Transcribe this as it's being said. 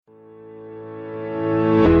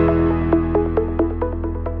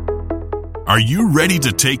Are you ready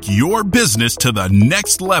to take your business to the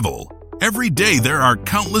next level? Every day there are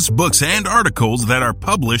countless books and articles that are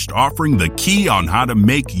published offering the key on how to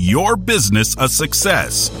make your business a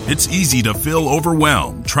success. It's easy to feel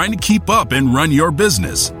overwhelmed trying to keep up and run your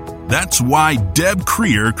business. That's why Deb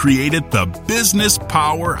Creer created the Business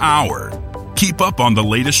Power Hour. Keep up on the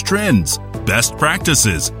latest trends, best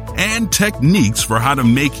practices, and techniques for how to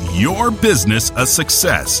make your business a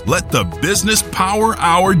success. Let the Business Power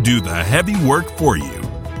Hour do the heavy work for you.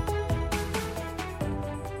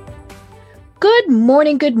 Good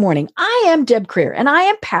morning, good morning. I am Deb Creer, and I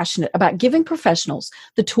am passionate about giving professionals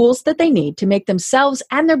the tools that they need to make themselves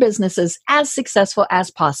and their businesses as successful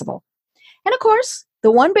as possible. And of course,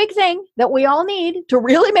 the one big thing that we all need to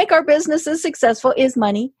really make our businesses successful is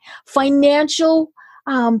money, financial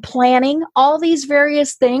planning, all these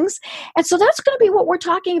various things. And so that's going to be what we're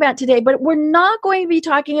talking about today. But we're not going to be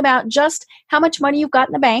talking about just how much money you've got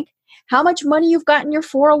in the bank, how much money you've got in your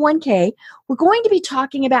 401k. We're going to be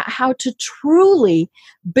talking about how to truly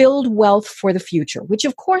build wealth for the future, which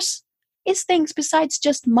of course is things besides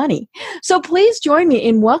just money. So please join me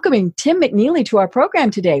in welcoming Tim McNeely to our program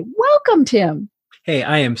today. Welcome, Tim. Hey,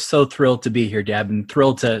 I am so thrilled to be here, Deb, and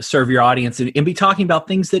thrilled to serve your audience and be talking about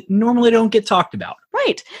things that normally don't get talked about.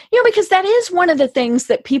 Right. Because that is one of the things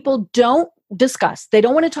that people don't discuss. They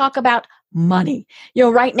don't want to talk about money.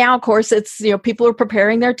 Right now, of course, it's, people are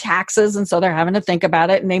preparing their taxes, and so they're having to think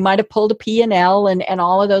about it, and they might have pulled a P&L and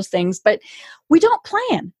all of those things, but we don't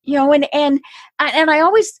plan, and I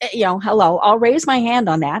always, hello, I'll raise my hand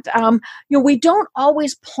on that. We don't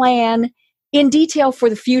always plan in detail for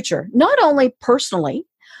the future, not only personally,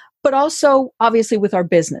 but also obviously with our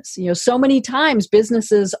business. So many times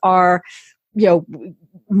businesses are,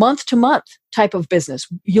 month to month type of business.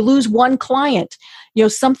 You lose one client,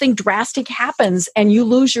 something drastic happens and you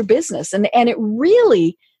lose your business. And it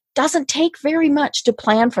really doesn't take very much to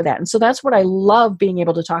plan for that. And so that's what I love being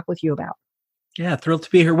able to talk with you about. Yeah, thrilled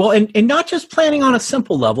to be here. Well, and not just planning on a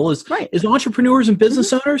simple level is entrepreneurs and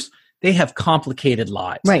business owners, they have complicated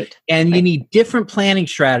lives. Right. And you need different planning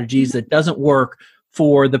strategies that doesn't work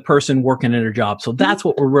for the person working in their job. So that's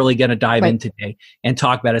what we're really going to dive in today and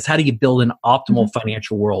talk about is how do you build an optimal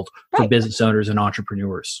financial world for business owners and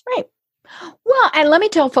entrepreneurs. Right. Well, and let me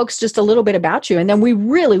tell folks just a little bit about you, and then we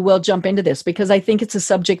really will jump into this because I think it's a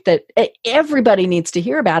subject that everybody needs to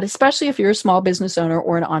hear about, especially if you're a small business owner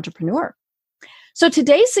or an entrepreneur. So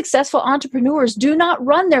today's successful entrepreneurs do not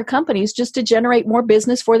run their companies just to generate more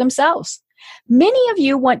business for themselves. Many of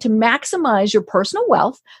you want to maximize your personal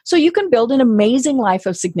wealth so you can build an amazing life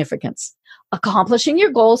of significance. Accomplishing your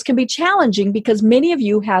goals can be challenging because many of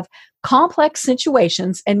you have complex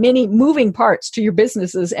situations and many moving parts to your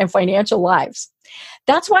businesses and financial lives.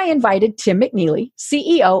 That's why I invited Tim McNeely,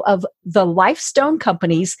 CEO of the Lifestone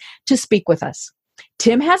Companies, to speak with us.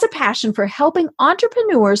 Tim has a passion for helping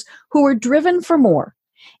entrepreneurs who are driven for more.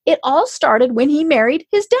 It all started when he married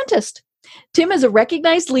his dentist. Tim is a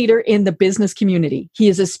recognized leader in the business community. He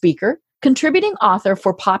is a speaker, contributing author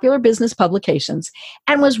for popular business publications,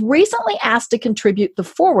 and was recently asked to contribute the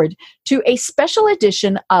foreword to a special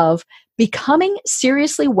edition of Becoming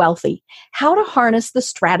Seriously Wealthy: How to Harness the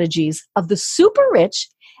Strategies of the Super Rich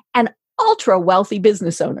and Ultra Wealthy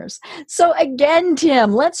Business Owners. So again,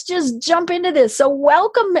 Tim, let's just jump into this. So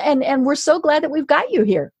welcome, and we're so glad that we've got you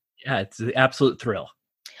here. Yeah, it's an absolute thrill.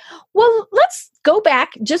 Well, let's go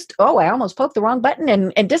back. I almost poked the wrong button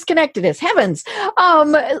and disconnected us. Heavens.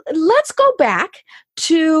 Let's go back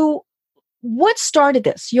to what started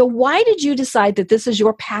this. Why did you decide that this is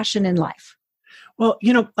your passion in life? Well,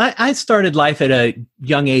 I started life at a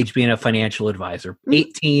young age being a financial advisor.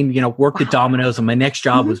 18, worked at Domino's, and my next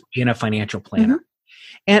job was being a financial planner.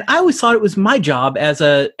 And I always thought it was my job as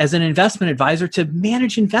an investment advisor to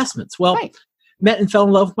manage investments. Well, met and fell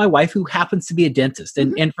in love with my wife, who happens to be a dentist.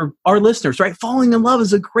 And for our listeners, falling in love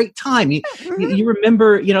is a great time. You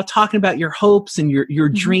remember, talking about your hopes and your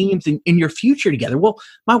dreams and your future together. Well,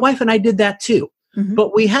 my wife and I did that too.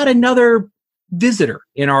 But we had another visitor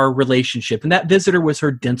in our relationship, and that visitor was her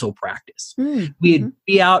dental practice. We'd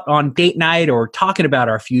be out on date night or talking about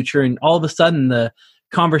our future, and all of a sudden the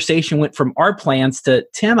conversation went from our plans to,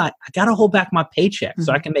 Tim, I got to hold back my paycheck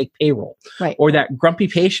so I can make payroll. Or that grumpy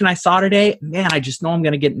patient I saw today, man, I just know I'm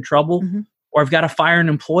going to get in trouble. Or I've got to fire an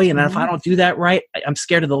employee, and if I don't do that right, I'm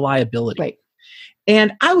scared of the liability.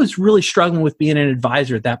 And I was really struggling with being an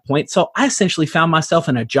advisor at that point. So I essentially found myself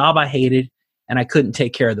in a job I hated, and I couldn't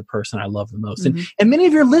take care of the person I love the most. And many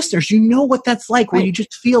of your listeners, you know what that's like, where you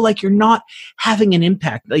just feel like you're not having an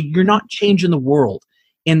impact, like you're not changing the world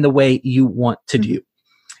in the way you want to do.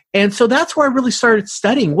 And so that's where I really started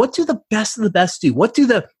studying, what do the best of the best do? What do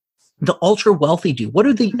the the ultra wealthy do? What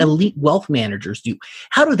do the elite wealth managers do?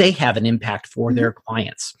 How do they have an impact for their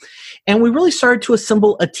clients? And we really started to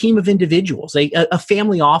assemble a team of individuals, a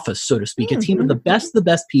family office, so to speak, a team of the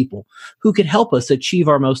best people who could help us achieve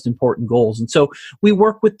our most important goals. And so we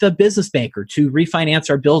worked with the business banker to refinance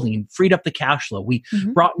our building and freed up the cash flow. We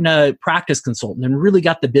brought in a practice consultant and really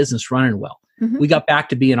got the business running well. We got back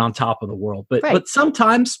to being on top of the world. But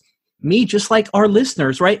sometimes me, just like our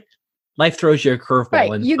listeners, right? Life throws you a curveball.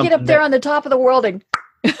 Right. And you get up there on the top of the world and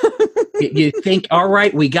you think, all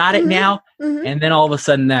right, we got it now. And then all of a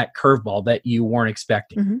sudden that curveball that you weren't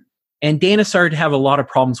expecting. And Dana started to have a lot of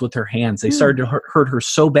problems with her hands. They started to hurt her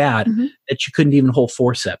so bad that she couldn't even hold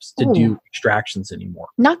forceps to do extractions anymore.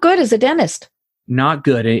 Not good as a dentist. Not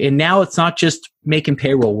good. And now it's not just making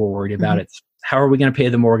payroll we're worried about. It's how are we going to pay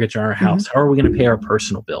the mortgage on our house? How are we going to pay our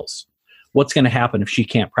personal bills? What's going to happen if she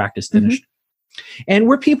can't practice dentistry? And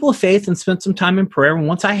we're people of faith and spent some time in prayer. And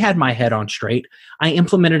once I had my head on straight, I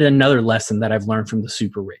implemented another lesson that I've learned from the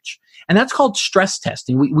super rich. And that's called stress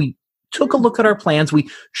testing. We took a look at our plans. We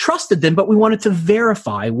trusted them, but we wanted to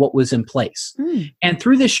verify what was in place. And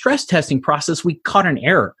through this stress testing process, we caught an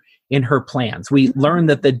error in her plans. We learned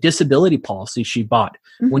that the disability policy she bought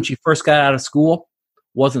when she first got out of school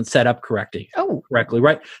wasn't set up correctly,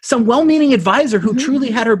 right? Some well-meaning advisor who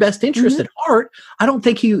truly had her best interest at heart. I don't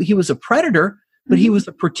think he was a predator, but he was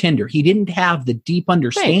a pretender. He didn't have the deep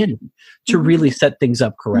understanding to really set things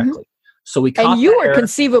up correctly. So we caught and you were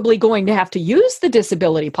conceivably going to have to use the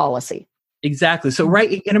disability policy. Exactly. So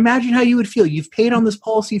right, and imagine how you would feel. You've paid on this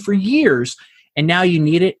policy for years, and now you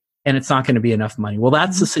need it, and it's not going to be enough money. Well,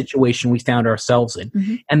 that's the situation we found ourselves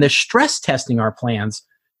in. And the stress testing our plans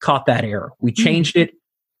caught that error. We changed it,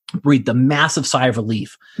 breathed a massive sigh of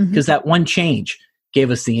relief because that one change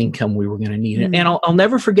gave us the income we were going to need. And I'll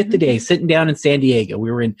never forget the day sitting down in San Diego.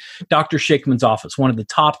 We were in Dr. Schickman's office, one of the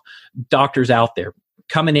top doctors out there,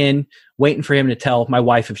 coming in, waiting for him to tell my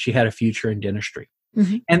wife if she had a future in dentistry.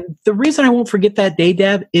 And the reason I won't forget that day,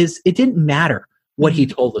 Deb, is it didn't matter what he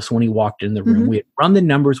told us when he walked in the room. We had run the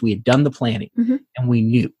numbers, we had done the planning, and we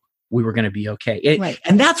knew we were going to be okay.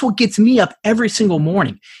 And that's what gets me up every single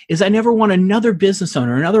morning is I never want another business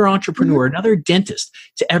owner, another entrepreneur, another dentist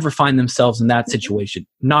to ever find themselves in that situation.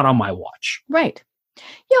 Not on my watch. Right.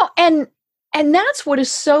 And that's what is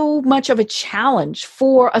so much of a challenge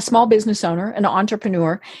for a small business owner, an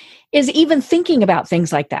entrepreneur, is even thinking about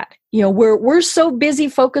things like that. We're so busy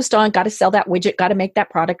focused on got to sell that widget, got to make that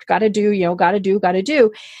product, got to do, got to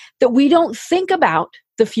do, that we don't think about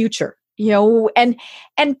the future. And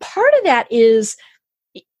part of that is,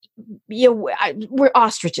 we're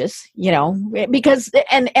ostriches, because,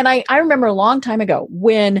 and I remember a long time ago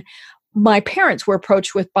when my parents were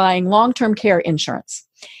approached with buying long-term care insurance,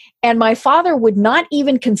 and my father would not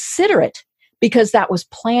even consider it because that was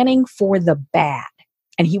planning for the bad,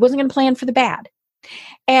 and he wasn't going to plan for the bad.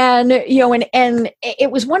 And, and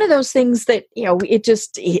it was one of those things that, it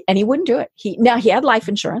just, and he wouldn't do it. He had life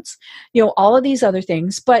insurance, all of these other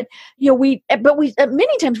things, but we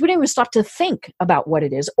many times we didn't even stop to think about what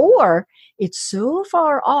it is, or it's so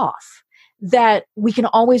far off that we can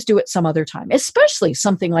always do it some other time, especially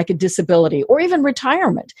something like a disability or even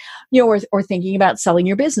retirement, or thinking about selling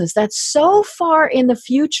your business. That's so far in the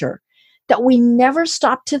future that we never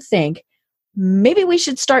stop to think, maybe we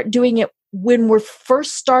should start doing it when we're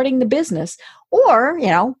first starting the business, or,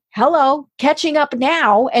 catching up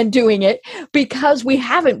now and doing it because we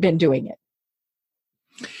haven't been doing it.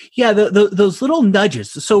 Yeah, those little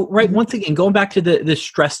nudges. So, once again, going back to the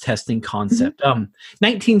stress testing concept,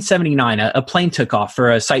 1979, a plane took off for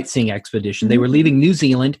a sightseeing expedition. They were leaving New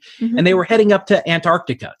Zealand and they were heading up to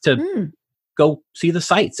Antarctica to go see the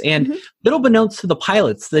sights. And little beknownst to the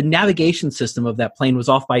pilots, the navigation system of that plane was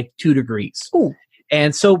off by 2 degrees. Ooh.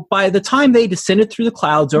 And so by the time they descended through the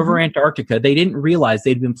clouds over Antarctica, they didn't realize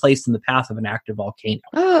they'd been placed in the path of an active volcano.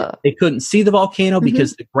 They couldn't see the volcano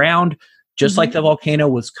because the ground, just like the volcano,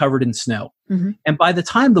 was covered in snow. And by the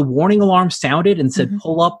time the warning alarm sounded and said,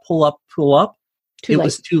 pull up, pull up, pull up,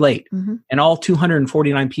 was too late. And all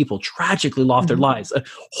 249 people tragically lost their lives. A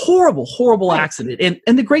horrible, horrible accident.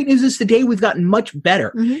 And the great news is today we've gotten much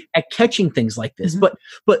better at catching things like this. But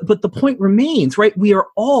the point remains, right? We are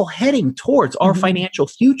all heading towards our financial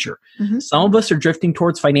future. Some of us are drifting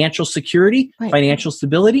towards financial security, financial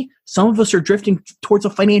stability. Some of us are drifting towards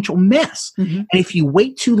a financial mess. And if you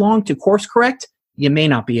wait too long to course correct, you may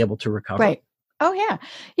not be able to recover. Right. Oh, yeah.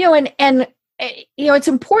 And it's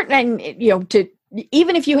important, and,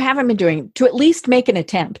 even if you haven't been doing, to at least make an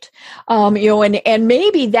attempt, and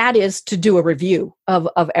maybe that is to do a review of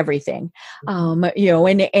everything,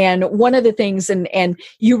 and one of the things, and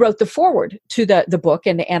you wrote the foreword to the book,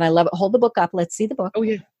 and I love it. Hold the book up. Let's see the book. Oh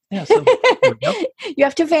yeah. Yeah, so, you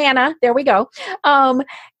have to Vanna. There we go.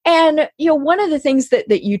 And one of the things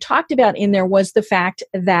that you talked about in there was the fact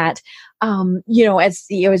that, as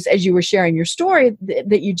you were sharing your story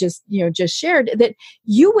that you just shared, that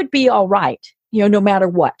you would be all right, no matter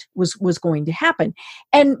what was going to happen.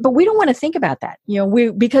 But we don't want to think about that,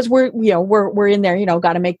 because we're in there,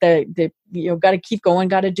 got to make got to keep going,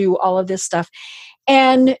 got to do all of this stuff.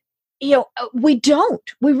 And we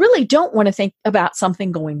really don't want to think about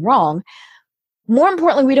something going wrong. More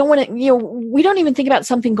importantly, we don't want to, we don't even think about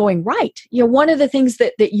something going right. One of the things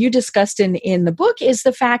that you discussed in the book is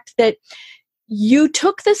the fact that you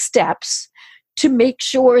took the steps to make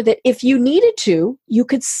sure that if you needed to, you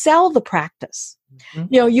could sell the practice.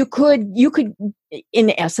 Mm-hmm. You could, in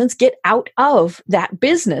essence, get out of that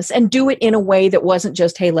business and do it in a way that wasn't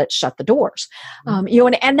just, hey, let's shut the doors.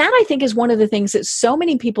 Mm-hmm. And that I think is one of the things that so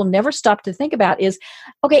many people never stop to think about is,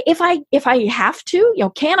 okay, if I have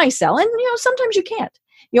to, can I sell? And, sometimes you can't.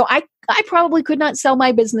 I probably could not sell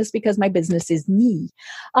my business because my business is me.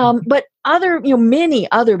 But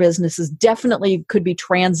many other businesses definitely could be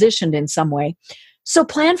transitioned in some way. So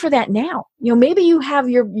plan for that now. Maybe you have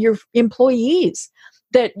your employees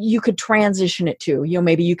that you could transition it to.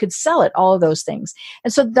 Maybe you could sell it, all of those things.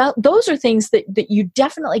 And so those are things that you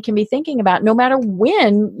definitely can be thinking about no matter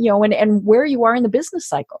when, and where you are in the business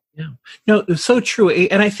cycle. Yeah. No, it's so true.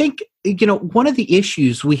 And I think, one of the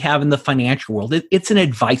issues we have in the financial world, it's an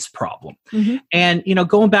advice problem. Mm-hmm. And,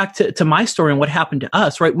 going back to my story and what happened to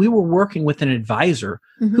us, right? We were working with an advisor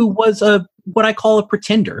mm-hmm. who was what I call a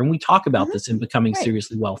pretender. And we talk about mm-hmm. this in Becoming right.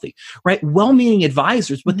 Seriously Wealthy, right? Well-meaning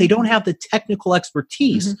advisors, but mm-hmm. they don't have the technical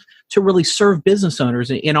expertise mm-hmm. to really serve business owners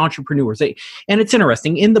and entrepreneurs. And it's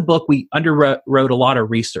interesting. In the book, we underwrote a lot of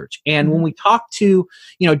research. And mm-hmm. when we talked to,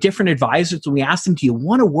 different advisors, when we asked them, do you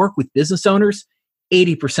want to work with business owners?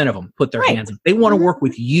 80% of them put their right. hands up. They want to work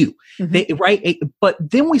with you, mm-hmm. Right? But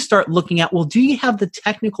then we start looking at, well, do you have the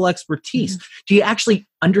technical expertise? Mm-hmm. Do you actually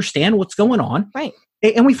understand what's going on? Right.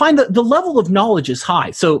 And we find that the level of knowledge is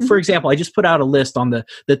high. So, mm-hmm. for example, I just put out a list on the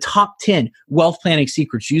top 10 wealth planning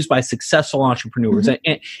secrets used by successful entrepreneurs.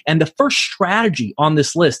 Mm-hmm. And the first strategy on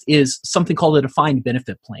this list is something called a defined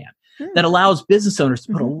benefit plan mm-hmm. that allows business owners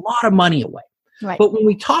to put mm-hmm. a lot of money away. Right. But when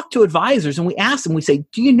we talk to advisors and we ask them, we say,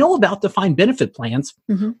 do you know about defined benefit plans?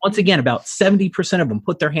 Mm-hmm. Once again, about 70% of them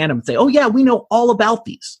put their hand up and say, oh yeah, we know all about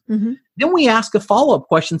these. Mm-hmm. Then we ask a follow-up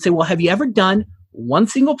question and say, well, have you ever done one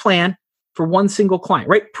single plan for one single client,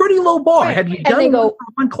 right? Pretty low bar. Right. Have you done it for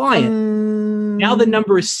one client? Now the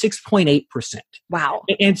number is 6.8%. Wow.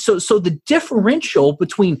 And so the differential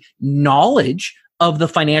between knowledge of the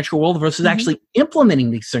financial world versus mm-hmm. actually implementing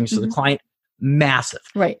these things mm-hmm. to the client, massive.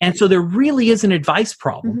 Right. And so there really is an advice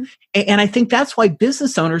problem. Mm-hmm. And I think that's why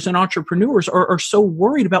business owners and entrepreneurs are so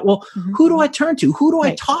worried about, well, mm-hmm. who do I turn to? Who do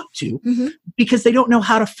right. I talk to? Mm-hmm. Because they don't know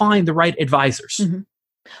how to find the right advisors. Mm-hmm.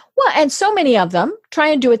 Well, and so many of them try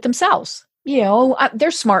and do it themselves.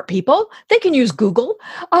 They're smart people. They can use Google,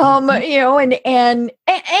 mm-hmm. And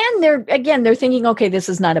they're thinking, okay, this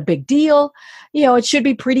is not a big deal. It should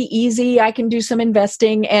be pretty easy. I can do some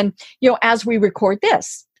investing. And, as we record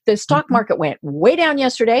this, the stock mm-hmm. market went way down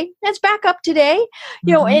yesterday. It's back up today,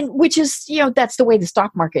 mm-hmm. And which is, that's the way the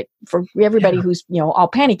stock market for everybody yeah. who's, all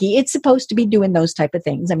panicky, it's supposed to be doing those type of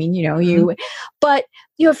things. I mean, mm-hmm. but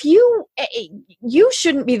if you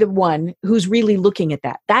shouldn't be the one who's really looking at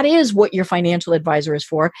that. That is what your financial advisor is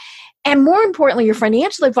for. And more importantly, your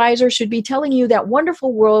financial advisor should be telling you that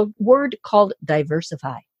wonderful word called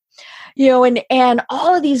diversify, and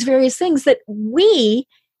all of these various things that we,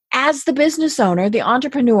 as the business owner, the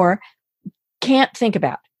entrepreneur, can't think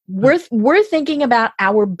about. We're thinking about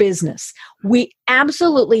our business. We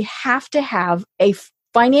absolutely have to have a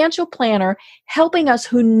financial planner helping us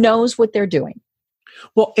who knows what they're doing.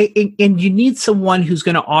 Well, and you need someone who's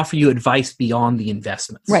going to offer you advice beyond the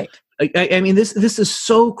investments. Right. I mean, this is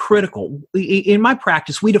so critical. In my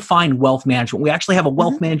practice, we define wealth management. We actually have a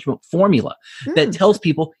wealth mm-hmm. management formula that tells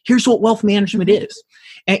people, here's what wealth management mm-hmm. is.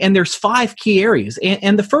 And there's 5 key areas.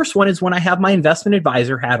 And the first one is when I have my investment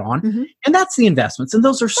advisor hat on, mm-hmm. and that's the investments. And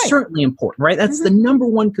those are right. certainly important, right? That's mm-hmm. the number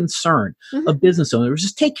one concern mm-hmm. of business owners,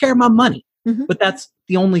 just take care of my money. Mm-hmm. But that's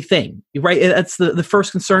the only thing, right? That's the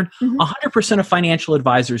first concern. Mm-hmm. 100% of financial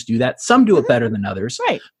advisors do that. Some do it better than others.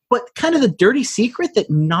 Right. But kind of the dirty secret that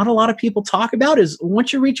not a lot of people talk about is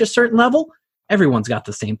once you reach a certain level, everyone's got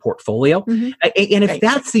the same portfolio. Mhm. And if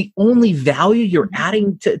that's the only value you're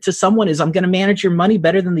adding to someone is I'm going to manage your money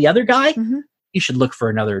better than the other guy, Mhm. you should look for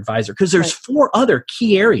another advisor, because there's Right. 4 other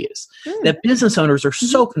key areas Mm. that business owners are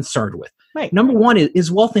so concerned with. Right. Number one is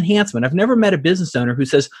wealth enhancement. I've never met a business owner who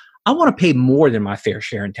says, I want to pay more than my fair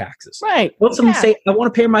share in taxes. Right. Most of them Yeah. say, I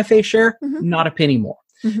want to pay my fair share, Mhm. not a penny more.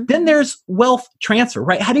 Mhm. Then there's wealth transfer,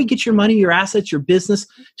 right? How do you get your money, your assets, your business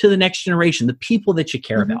to the next generation, the people that you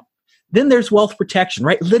care Mhm. about? Then there's wealth protection,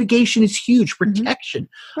 right? Litigation is huge. Mhm. Protection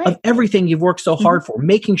Right. of everything you've worked so hard for,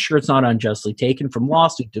 making sure it's not unjustly taken from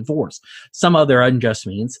lawsuit, divorce, some other unjust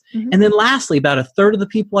means. Mhm. And then lastly, about a third of the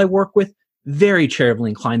people I work with, very charitably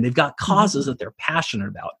inclined. They've got causes that they're passionate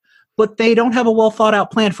about, but they don't have a well thought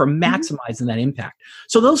out plan for maximizing that impact.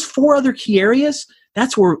 So those 4 other key areas,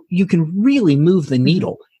 that's where you can really move the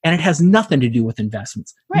needle. And it has nothing to do with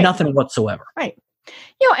investments, Right. nothing whatsoever. Right.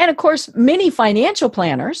 And of course, many financial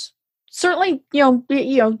planners certainly, they're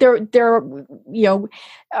the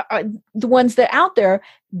ones that out there,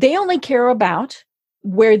 they only care about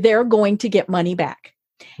where they're going to get money back.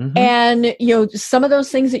 Mhm. And, some of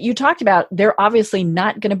those things that you talked about, they're obviously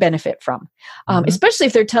not going to benefit from, Mhm. especially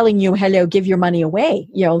if they're telling you, hello, give your money away,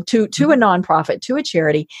 to a nonprofit, to a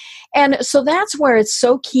charity. And so that's where it's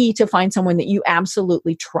so key to find someone that you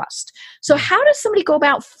absolutely trust. So how does somebody go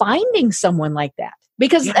about finding someone like that?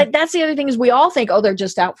 Because Yeah. that's the other thing is we all think, they're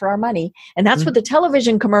just out for our money. And that's what the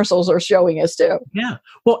television commercials are showing us too. Yeah.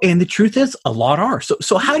 Well, and the truth is a lot are.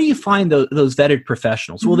 So how do you find those vetted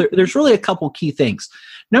professionals? Well, there's really a couple key things.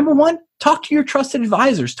 Number one, talk to your trusted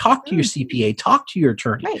advisors, talk to your CPA, talk to your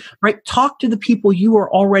attorney, right? Talk to the people you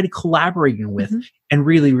are already collaborating with and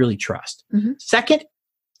really, really trust. Mhm. Second,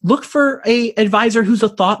 look for a advisor who's a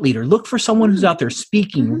thought leader. Look for someone who's out there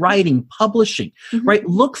speaking, writing, publishing, right?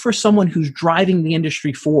 Look for someone who's driving the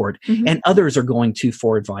industry forward and others are going to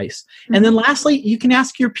for advice. And then lastly, you can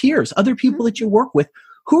ask your peers, other people that you work with,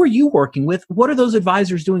 who are you working with? What are those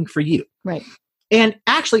advisors doing for you? Right. And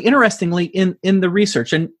actually, interestingly, in the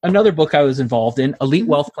research, and another book I was involved in, Elite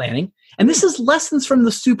Wealth Planning, and this is lessons from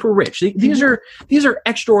the super rich. These are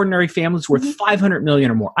extraordinary families worth 500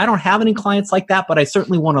 million or more. I don't have any clients like that, but I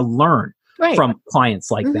certainly want to learn from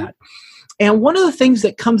clients like that. And one of the things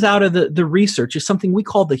that comes out of the research is something we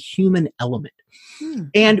call the human element.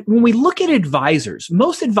 And when we look at advisors,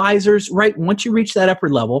 most advisors, right, once you reach that upper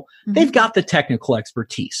level, they've got the technical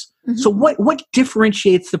expertise. So what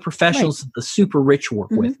differentiates the professionals that the super rich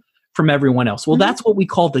work with from everyone else? Well, that's what we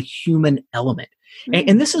call the human element.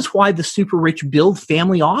 And this is why the super rich build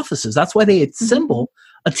family offices. That's why they assemble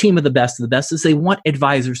a team of the best, is they want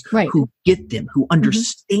advisors who get them, who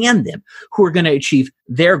understand them, who are going to achieve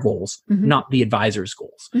their goals, not the advisor's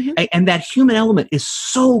goals. And that human element is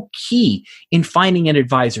so key in finding an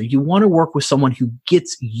advisor. You want to work with someone who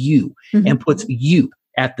gets you and puts you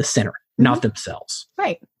at the center, not themselves.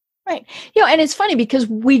 Right. Right. And it's funny because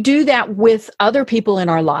we do that with other people in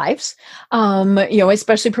our lives,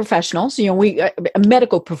 especially professionals, a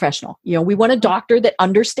medical professional, we want a doctor that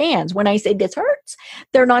understands when I say this hurts,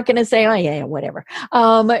 they're not going to say, oh yeah, whatever,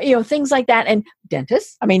 things like that. And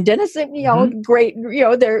dentists, great,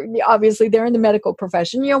 they're in the medical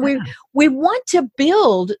profession, we want to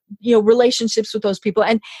build, relationships with those people.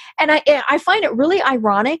 And I find it really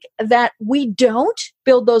ironic that we don't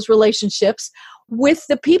build those relationships with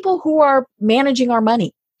the people who are managing our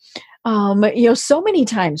money. So many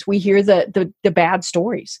times we hear the bad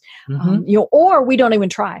stories, or we don't even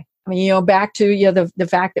try. Back to the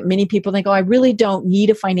fact that many people think, I really don't need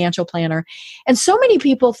a financial planner, and so many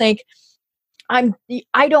people think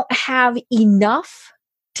I don't have enough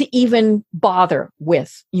to even bother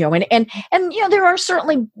with. And there are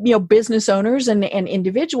certainly business owners and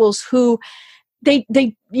individuals who they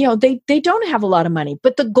don't have a lot of money,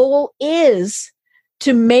 but the goal is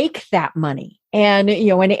to make that money and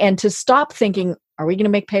to stop thinking, are we going to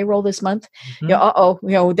make payroll this month?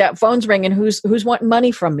 That phone's ringing. Who's wanting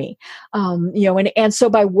money from me? And so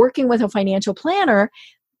by working with a financial planner,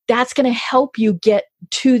 that's going to help you get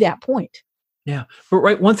to that point. Yeah.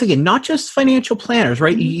 But once again, not just financial planners,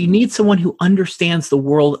 right? You need someone who understands the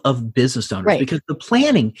world of business owners because the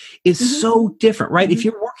planning is so different, right? If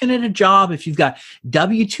you're working at a job, if you've got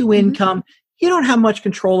W-2 income, you don't have much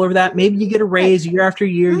control over that. Maybe you get a raise year after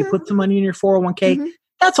year. You put some money in your 401k.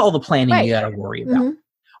 That's all the planning you got to worry about.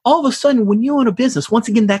 All of a sudden, when you own a business, once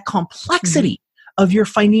again, that complexity of your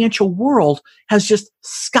financial world has just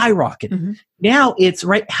skyrocketed. Now it's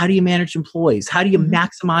how do you manage employees? How do you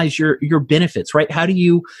maximize your benefits, right? How do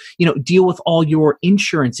you, deal with all your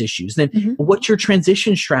insurance issues? Then what's your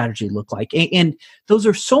transition strategy look like? And those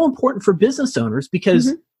are so important for business owners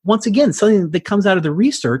because once again, something that comes out of the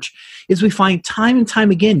research is we find time and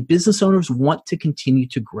time again, business owners want to continue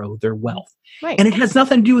to grow their wealth. Right. And it has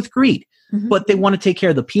nothing to do with greed, but they want to take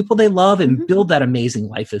care of the people they love and build that amazing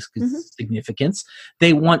life of significance.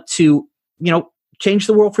 They want to, change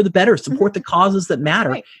the world for the better, support the causes that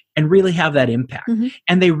matter, and really have that impact.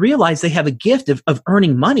 And they realize they have a gift of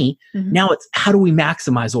earning money. Now it's how do we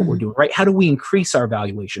maximize what we're doing, right? How do we increase our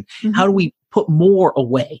valuation? How do we put more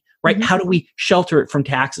away, right? How do we shelter it from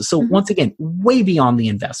taxes? So once again, way beyond the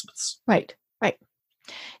investments. Right.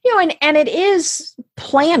 And it is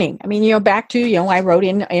planning. I mean, back to, I wrote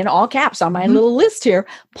in all caps on my little list here,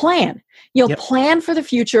 plan. Plan for the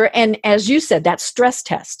future. And as you said, that stress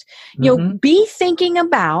test, be thinking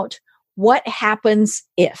about what happens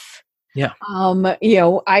if. Yeah.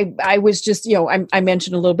 I was just, I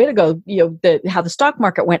mentioned a little bit ago, how the stock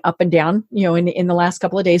market went up and down, in the last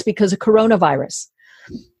couple of days because of coronavirus.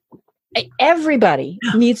 Everybody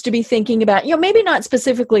needs to be thinking about, maybe not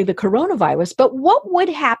specifically the coronavirus, but what would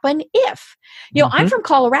happen if, I'm from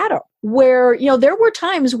Colorado where, there were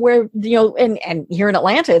times where, and here in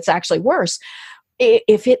Atlanta, it's actually worse.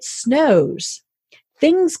 If it snows,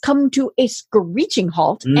 things come to a screeching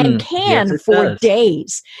halt and can for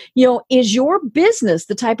days. Is your business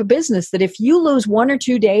the type of business that if you lose 1 or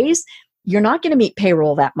 2 days, you're not going to meet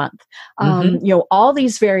payroll that month? All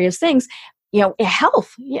these various things.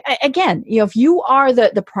 Health, again, if you are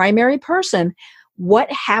the primary person,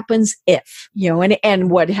 what happens if,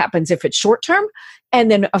 and what happens if it's short term? And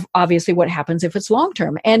then obviously what happens if it's long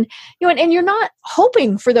term? And, and you're not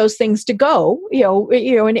hoping for those things to go,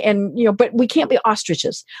 but we can't be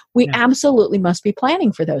ostriches. We absolutely must be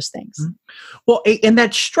planning for those things. Well, and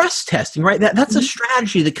that stress testing, right? That's a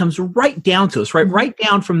strategy that comes right down to us, right? Right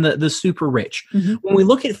down from the super rich. When we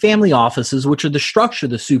look at family offices, which are the structure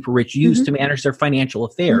the super rich use to manage their financial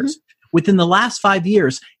affairs, within the last 5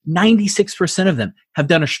 years, 96% of them have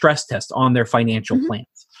done a stress test on their financial plans.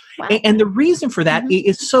 Wow. And the reason for that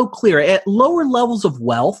is so clear. At lower levels of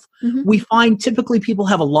wealth, we find typically people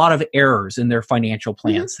have a lot of errors in their financial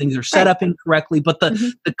plans. Things are set up incorrectly, but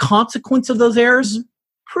the consequence of those errors,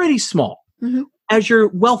 pretty small. As your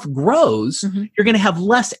wealth grows, you're going to have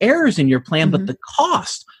less errors in your plan, but the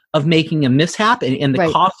cost of making a mishap and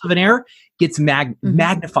the cost of an error gets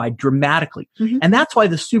magnified dramatically. And that's why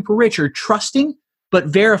the super rich are trusting but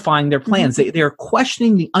verifying their plans. They're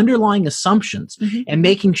questioning the underlying assumptions and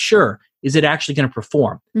making sure, is it actually going to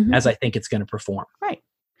perform as I think it's going to perform? Right.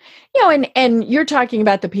 And you're talking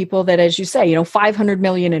about the people that, as you say, 500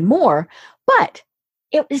 million and more, but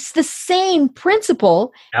it's the same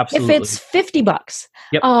principle. Absolutely. If it's $50.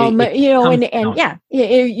 Yep.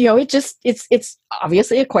 It's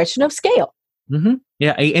obviously a question of scale.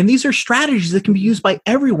 Yeah, and these are strategies that can be used by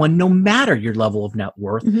everyone, no matter your level of net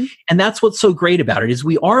worth. And that's what's so great about it, is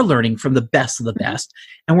we are learning from the best of the best,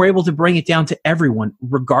 and we're able to bring it down to everyone,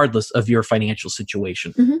 regardless of your financial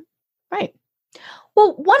situation. Right.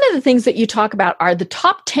 Well, one of the things that you talk about are the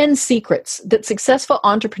top 10 secrets that successful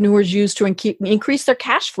entrepreneurs use to increase their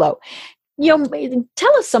cash flow.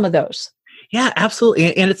 Tell us some of those. Yeah,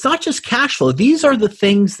 absolutely. And it's not just cash flow. These are the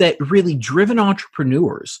things that really driven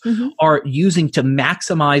entrepreneurs are using to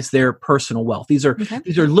maximize their personal wealth. These are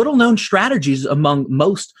little known strategies among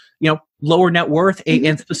most, lower net worth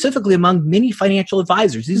and specifically among many financial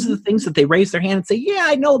advisors. These are the things that they raise their hand and say, yeah,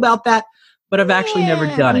 I know about that, but I've actually never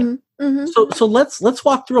done it. So let's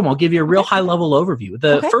walk through them. I'll give you a real high level overview.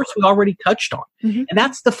 The first we already touched on, and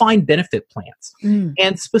that's defined benefit plans.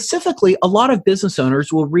 And specifically, a lot of business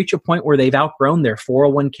owners will reach a point where they've outgrown their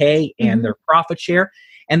 401k and their profit share,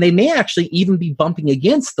 and they may actually even be bumping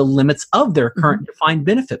against the limits of their current defined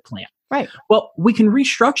benefit plan. Right. Well, we can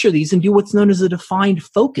restructure these and do what's known as a defined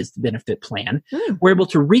focused benefit plan. We're able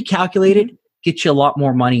to recalculate it, get you a lot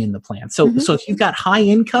more money in the plan. So if you've got high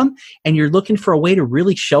income and you're looking for a way to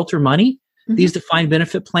really shelter money, these defined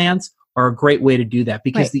benefit plans are a great way to do that,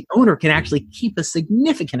 because the owner can actually keep a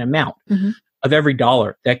significant amount of every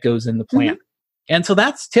dollar that goes in the plan. And so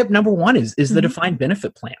that's tip number one is the defined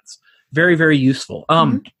benefit plans. Very, very useful.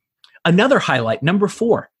 Another highlight, number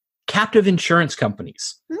 4, captive insurance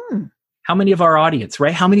companies. How many of our audience,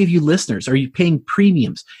 right? How many of you listeners are you paying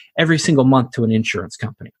premiums every single month to an insurance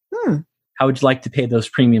company? How would you like to pay those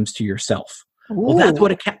premiums to yourself? Well, that's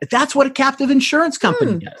what a captive insurance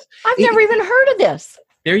company does. I've never even heard of this.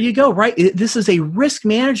 There you go, right? This is a risk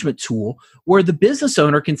management tool where the business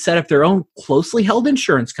owner can set up their own closely held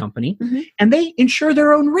insurance company and they insure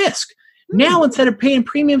their own risk. Now, instead of paying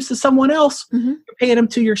premiums to someone else, you're paying them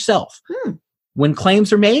to yourself. When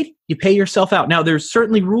claims are made, you pay yourself out. Now, there's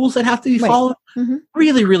certainly rules that have to be followed.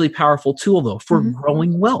 Really, really powerful tool, though, for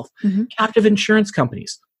growing wealth. Captive insurance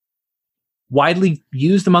companies. widely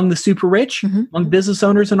used among the super rich, among business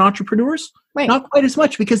owners and entrepreneurs? Right. Not quite as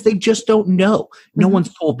much because they just don't know. No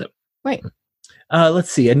one's told them. Right.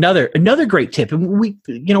 Let's see, another great tip, and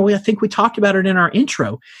I think we talked about it in our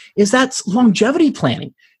intro, is that's longevity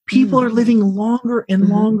planning. People are living longer and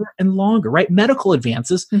longer and longer, right? Medical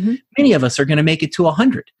advances, many of us are going to make it to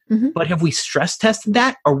 100. But have we stress tested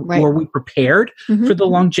that? Or were we prepared for the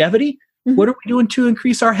longevity? What are we doing to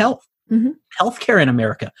increase our health? Healthcare in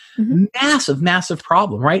America, massive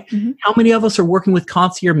problem, right? How many of us are working with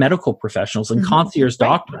concierge medical professionals and concierge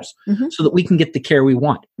doctors so that we can get the care we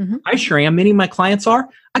want? I sure am. Many of my clients are.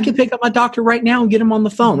 I can pick up my doctor right now and get him on the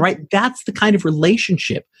phone, right? That's the kind of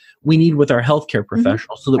relationship we need with our healthcare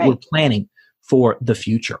professionals so that we're planning for the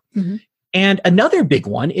future. And another big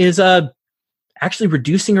one is actually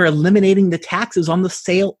reducing or eliminating the taxes on the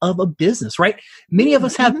sale of a business, right? Many of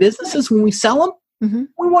us have businesses. When we sell them,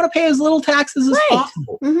 we want to pay as little taxes as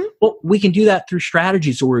possible. Well, we can do that through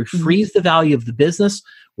strategies where we freeze the value of the business.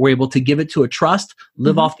 We're able to give it to a trust,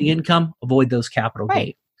 live off the income, avoid those capital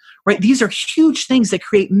gains. Right? These are huge things that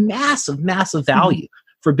create massive value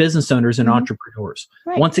for business owners and entrepreneurs.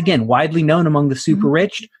 Once again, widely known among the super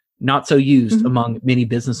rich, not so used among many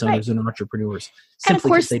business owners and entrepreneurs. And of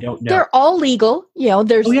course, they don't know. They're all legal.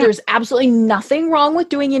 There's absolutely nothing wrong with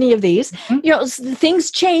doing any of these.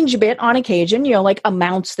 Things change a bit on occasion, like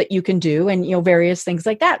amounts that you can do and, various things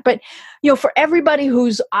like that. But, for everybody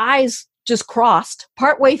whose eyes just crossed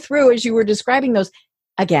partway through as you were describing those,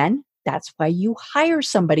 again, that's why you hire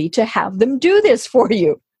somebody to have them do this for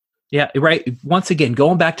you. Yeah, right. Once again,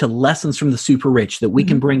 going back to lessons from the super rich that we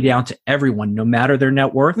can bring down to everyone, no matter their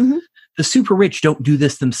net worth. The super rich don't do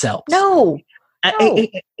this themselves. No.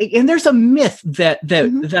 And there's a myth that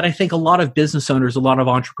I think a lot of business owners, a lot of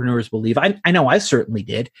entrepreneurs believe. I know I certainly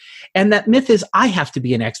did. And that myth is I have to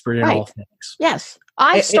be an expert in all things. Yes.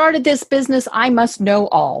 I started this business. I must know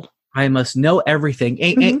all. I must know everything.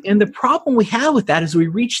 And the problem we have with that is we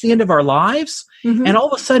reach the end of our lives and all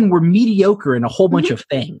of a sudden we're mediocre in a whole bunch of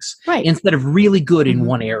things instead of really good in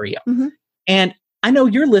one area. And I know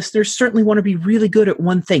your listeners certainly want to be really good at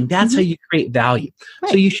one thing. That's how you create value.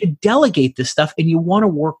 So you should delegate this stuff and you want to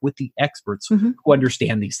work with the experts who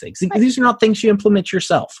understand these things. These are not things you implement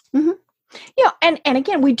yourself. And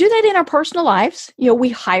again, we do that in our personal lives. We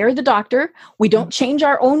hire the doctor. We don't change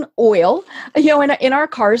our own oil, in our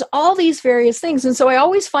cars, all these various things. And so I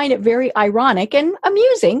always find it very ironic and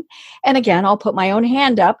amusing. And again, I'll put my own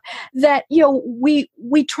hand up that, we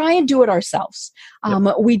try and do it ourselves.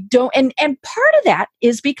 We don't. And part of that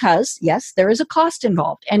is because, yes, there is a cost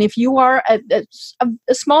involved. And if you are a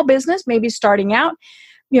small business, maybe starting out,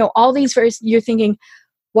 all these various, you're thinking,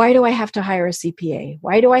 why do I have to hire a CPA?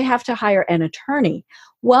 Why do I have to hire an attorney?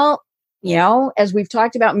 Well, as we've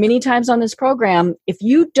talked about many times on this program, if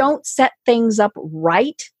you don't set things up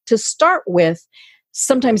right to start with,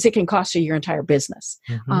 sometimes it can cost you your entire business.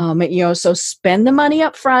 So spend the money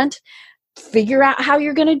up front, figure out how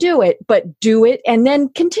you're going to do it, but do it and then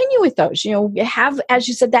continue with those. Have, as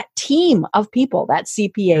you said, that team of people, that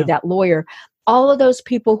CPA, that lawyer, all of those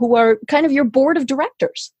people who are kind of your board of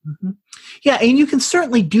directors. Yeah, and you can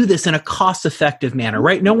certainly do this in a cost-effective manner,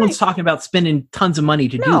 right? No one's talking about spending tons of money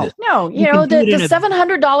to do this. No, the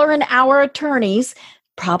 $700 an hour attorneys,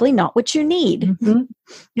 probably not what you need.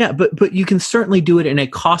 Yeah, but you can certainly do it in a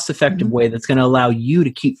cost-effective way that's going to allow you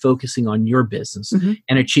to keep focusing on your business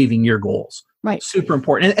and achieving your goals. Right. Super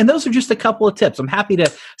important. And those are just a couple of tips. I'm happy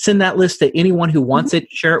to send that list to anyone who wants it,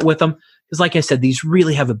 share it with them. Because like I said, these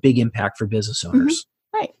really have a big impact for business owners.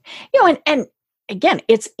 Right. And again,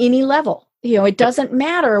 it's any level. It doesn't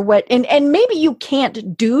matter what, and maybe you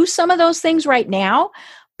can't do some of those things right now,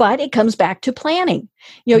 but it comes back to planning.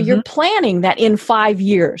 You're planning that in 5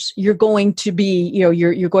 years, you're going to be,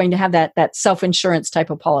 you're going to have that self-insurance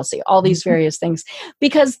type of policy, all these various things,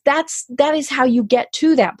 because that is how you get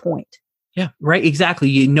to that point. Yeah, right. Exactly.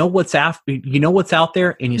 You know what's out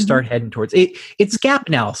there and you start heading towards it. It's gap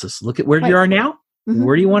analysis. Look at where you are now.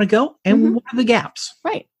 Where do you want to go? And what are the gaps?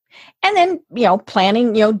 Right. And then,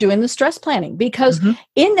 planning, doing the stress planning, because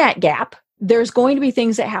in that gap, there's going to be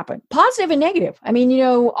things that happen, positive and negative. I mean,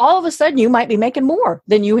 all of a sudden you might be making more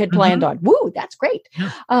than you had planned on. Woo, that's great.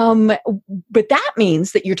 Yeah. But that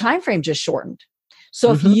means that your time frame just shortened.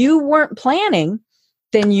 So if you weren't planning,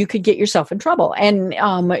 then you could get yourself in trouble. And,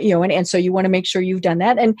 and so you want to make sure you've done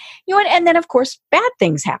that. And, and then of course, bad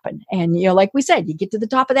things happen. And, like we said, you get to the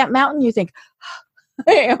top of that mountain, you think,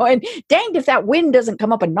 and danged if that wind doesn't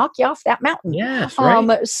come up and knock you off that mountain. Yes,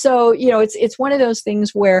 right. So, it's one of those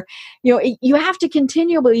things where, you have to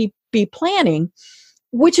continually be planning,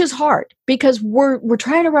 which is hard because we're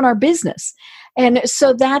trying to run our business. And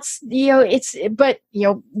so that's, we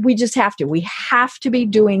just have to be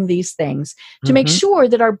doing these things to make sure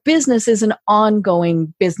that our business is an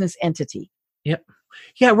ongoing business entity. Yep.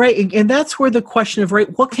 Yeah, right. And that's where the question of, right,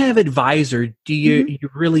 what kind of advisor do you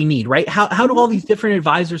really need, right? How do all these different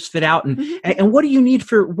advisors fit out, and what do you need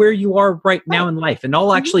for where you are right now in life? And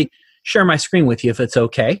I'll actually share my screen with you if it's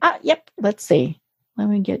okay. Yep. Let's see. Let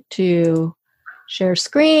me get to share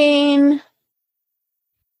screen.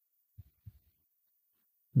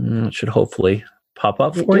 It should hopefully pop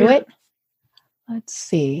up for you. It. Let's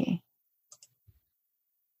see.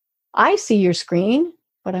 I see your screen,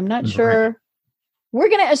 but I'm not sure. Right. We're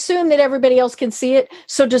going to assume that everybody else can see it.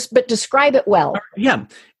 So but describe it well. Yeah,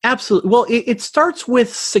 absolutely. Well, it starts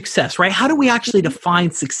with success, right? How do we actually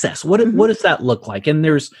define success? What does that look like? And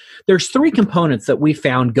there's three components that we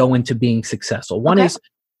found go into being successful. One is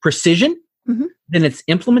precision, then it's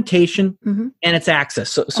implementation, and it's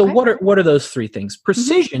access. So what are those three things?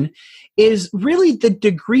 Precision is really the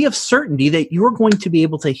degree of certainty that you're going to be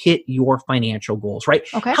able to hit your financial goals, right?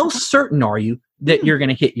 Okay. How certain are you that you're going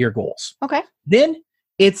to hit your goals? Okay. Then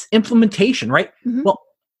it's implementation, right? Well,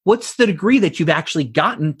 what's the degree that you've actually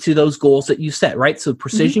gotten to those goals that you set, right? So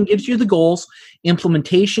precision gives you the goals,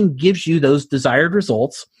 implementation gives you those desired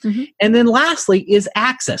results. And then lastly is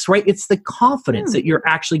access, right? It's the confidence that you're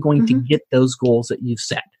actually going to get those goals that you've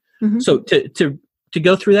set. So to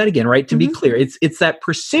go through that again, right? To be clear, it's that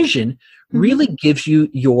precision really gives you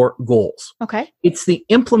your goals. Okay. It's the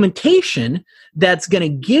implementation that's going to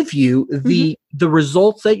give you the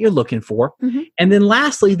results that you're looking for. And then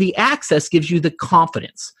lastly, the access gives you the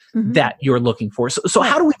confidence that you're looking for. So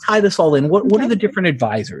how do we tie this all in? What are the different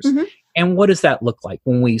advisors? And what does that look like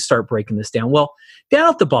when we start breaking this down? Well, down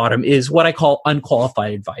at the bottom is what I call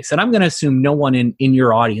unqualified advice. And I'm going to assume no one in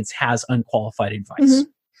your audience has unqualified advice.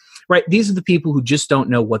 Right? These are the people who just don't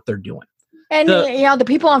know what they're doing. And the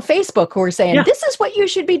people on Facebook who are saying, this is what you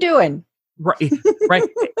should be doing. Right.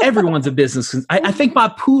 Everyone's a business. I think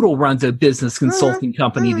my poodle runs a business consulting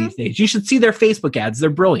company these days. You should see their Facebook ads. They're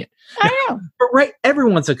brilliant. I know. But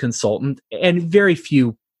everyone's a consultant, and very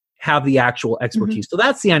few have the actual expertise. So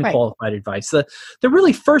that's the unqualified advice. The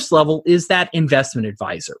really first level is that investment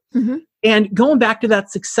advisor. And going back to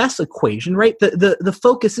that success equation, right? The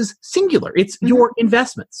focus is singular. It's your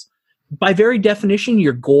investments. By very definition,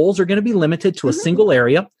 your goals are going to be limited to a single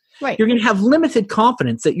area. Right. You're going to have limited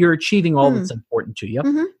confidence that you're achieving all that's important to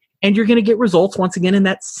you. And you're going to get results, once again, in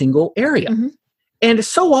that single area. And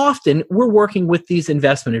so often, we're working with these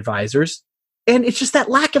investment advisors, and it's just that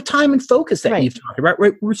lack of time and focus that you've talked about,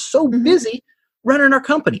 right? We're so busy running our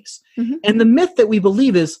companies. And the myth that we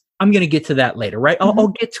believe is, I'm going to get to that later, right? I'll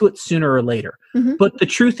get to it sooner or later. But the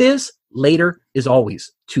truth is, later is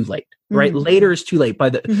always too late, right? Later is too late. By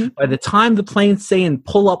the time the plane's saying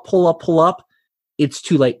pull up, it's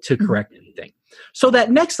too late to correct anything. So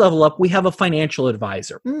that next level up, we have a financial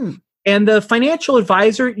advisor. And the financial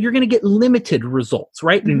advisor, you're going to get limited results,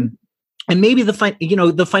 right? And maybe the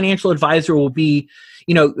financial advisor will be,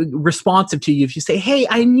 responsive to you if you say, hey,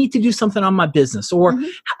 I need to do something on my business, or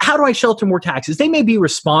how do I shelter more taxes? They may be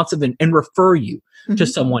responsive and refer you to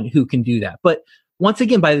someone who can do that. But once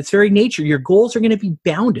again, by its very nature, your goals are going to be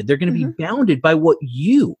bounded. They're going to be bounded by what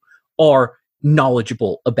you are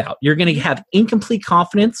knowledgeable about. You're going to have incomplete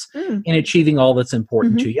confidence in achieving all that's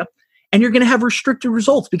important to you. And you're going to have restricted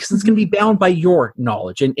results because it's going to be bound by your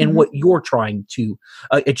knowledge and what you're trying to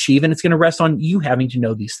achieve. And it's going to rest on you having to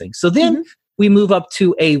know these things. So then we move up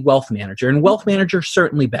to a wealth manager, and wealth manager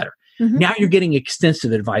certainly better. Now you're getting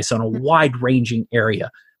extensive advice on a wide-ranging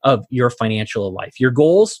area of your financial life. Your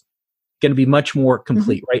goals going to be much more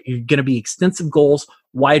complete, right? You're going to be extensive goals,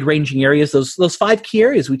 wide-ranging areas. Those 5 key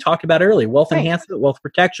areas we talked about earlier: wealth enhancement, wealth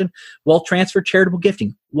protection, wealth transfer, charitable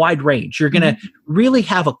gifting. Wide range. You're going to really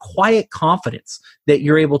have a quiet confidence that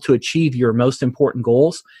you're able to achieve your most important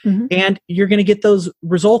goals, and you're going to get those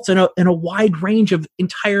results in a wide range of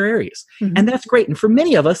entire areas. And that's great. And for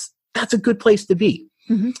many of us, that's a good place to be.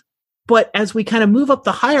 But as we kind of move up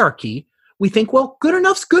the hierarchy, we think, well, good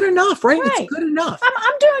enough's good enough, right? It's good enough.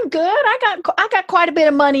 I'm doing good. I got quite a bit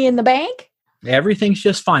of money in the bank. Everything's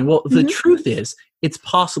just fine. Well, the truth is, it's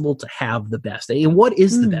possible to have the best. And what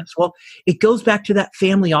is the best? Well, it goes back to that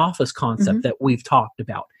family office concept that we've talked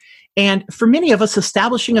about. And for many of us,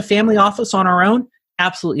 establishing a family office on our own,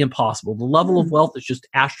 absolutely impossible. The level of wealth is just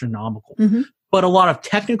astronomical. But a lot of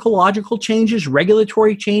technological changes,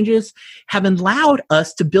 regulatory changes have allowed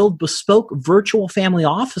us to build bespoke virtual family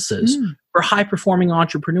offices for high-performing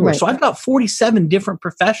entrepreneurs. Right. So I've got 47 different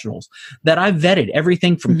professionals that I've vetted,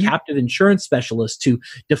 everything from captive insurance specialists to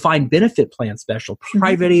defined benefit plan specialists,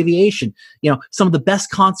 private aviation, some of the best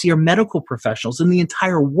concierge medical professionals in the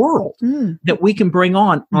entire world that we can bring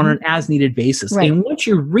on an as-needed basis. Right. And once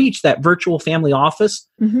you reach that virtual family office,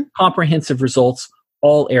 comprehensive results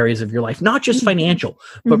all areas of your life, not just financial,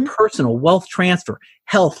 but personal, wealth transfer,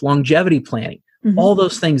 health, longevity planning, all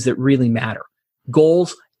those things that really matter.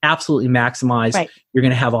 Goals, absolutely maximized. Right. You're going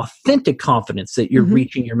to have authentic confidence that you're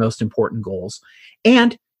reaching your most important goals.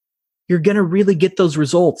 And you're going to really get those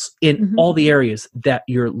results in all the areas that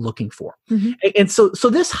you're looking for. And so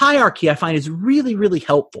this hierarchy I find is really, really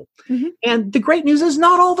helpful. And the great news is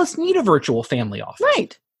not all of us need a virtual family office.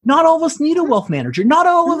 Right. Not all of us need a wealth manager. Not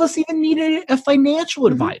all of us even need a financial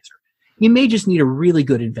advisor. You may just need a really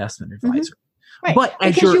good investment advisor. Right. But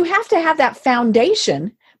because you have to have that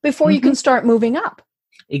foundation before you can start moving up.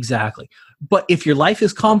 Exactly. But if your life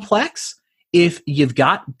is complex, if you've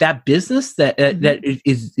got that business that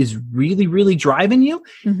is really, really driving you,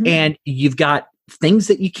 and you've got things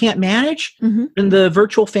that you can't manage, then the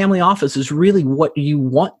virtual family office is really what you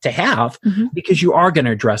want to have because you are going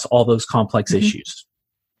to address all those complex issues.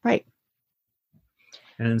 Right.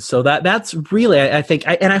 And so that's really, I think,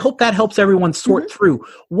 and I hope that helps everyone sort through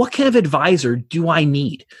what kind of advisor do I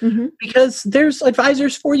need? Because there's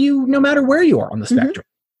advisors for you no matter where you are on the spectrum.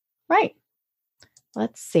 Right.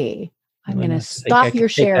 Let's see. I'm going to stop your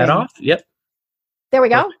sharing. That off. Yep. There we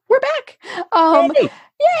go. We're back.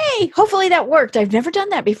 Yay. Hopefully that worked. I've never done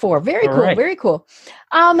that before. Very cool. Right. Very cool.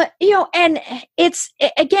 And it's,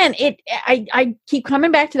 again, I keep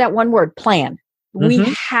coming back to that one word, plan.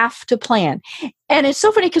 We have to plan. And it's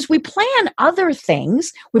so funny because we plan other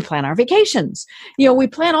things. We plan our vacations. We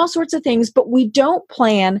plan all sorts of things, but we don't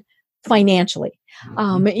plan financially.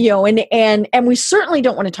 And we certainly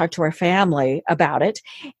don't want to talk to our family about it.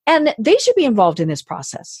 And they should be involved in this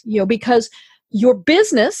process, because your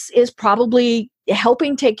business is probably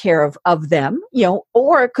helping take care of them,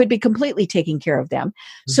 or it could be completely taking care of them.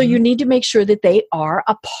 So you need to make sure that they are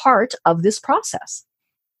a part of this process.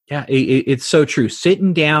 Yeah, it's so true.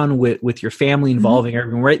 Sitting down with your family, involving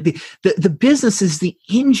everyone, right? The business is the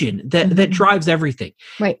engine that drives everything.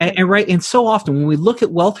 Right. And so often when we look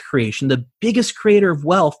at wealth creation, the biggest creator of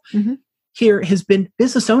wealth here has been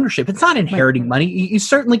business ownership. It's not inheriting money. You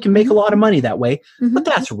certainly can make a lot of money that way, but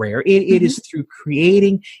that's rare. It is through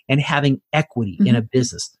creating and having equity in a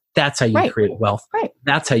business. That's how you create wealth. Right.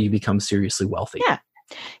 That's how you become seriously wealthy. Yeah.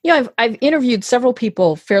 I've interviewed several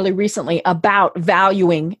people fairly recently about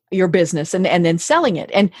valuing your business and then selling it.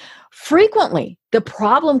 And frequently the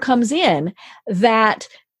problem comes in that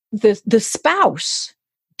the spouse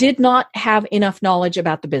did not have enough knowledge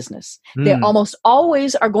about the business. They almost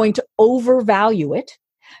always are going to overvalue it,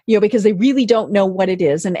 because they really don't know what it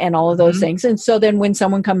is and all of those things. And so then when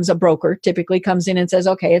someone a broker typically comes in and says,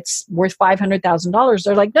 okay, it's worth $500,000.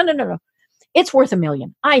 They're like, no. It's worth $1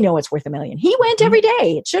 million. I know it's worth $1 million. He went every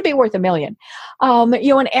day. It should be worth $1 million.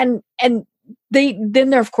 And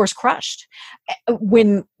they're of course crushed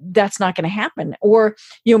when that's not going to happen. Or,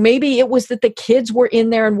 maybe it was that the kids were in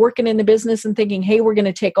there and working in the business and thinking, hey, we're going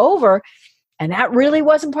to take over. And that really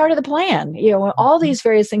wasn't part of the plan, all these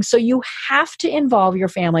various things. So you have to involve your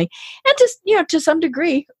family and just, to some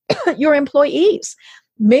degree, your employees.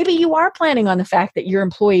 Maybe you are planning on the fact that your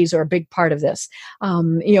employees are a big part of this,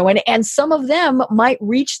 and some of them might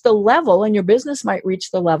reach the level, and your business might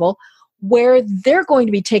reach the level where they're going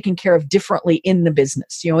to be taken care of differently in the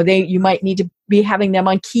business. You might need to be having them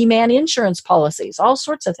on key man insurance policies, all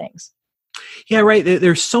sorts of things. Yeah, right.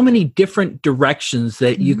 There's so many different directions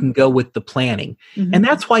that you can go with the planning. And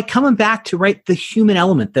that's why coming back to, the human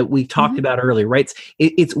element that we talked about earlier, right?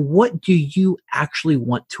 It's what do you actually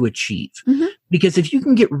want to achieve? Because if you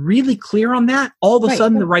can get really clear on that, all of a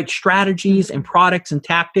sudden the right strategies and products and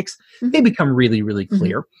tactics, they become really, really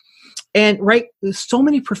clear. And there's so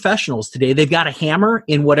many professionals today, they've got a hammer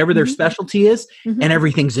in whatever their specialty is, and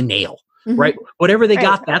everything's a nail. Right? Whatever they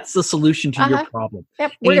got, that's the solution to your problem.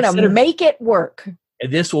 Yep. We're going to make it work.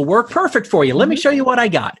 This will work perfect for you. Let me show you what I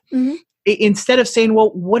got. Instead of saying,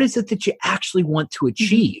 well, what is it that you actually want to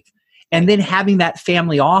achieve? And then having that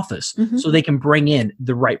family office so they can bring in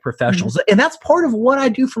the right professionals. And that's part of what I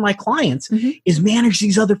do for my clients is manage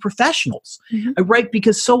these other professionals. Right?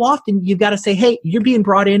 Because so often you've got to say, hey, you're being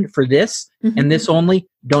brought in for this and this only.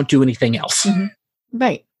 Don't do anything else.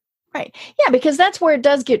 Right. Right. Yeah, because that's where it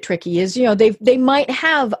does get tricky is, they might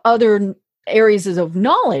have other areas of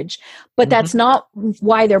knowledge, but that's not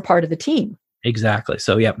why they're part of the team. Exactly.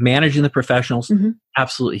 So yeah, managing the professionals,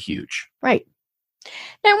 absolutely huge. Right.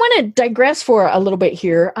 Now, I want to digress for a little bit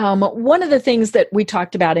here. One of the things that we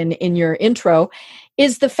talked about in your intro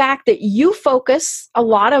is the fact that you focus a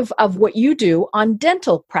lot of what you do on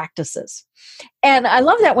dental practices. And I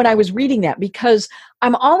love that when I was reading that, because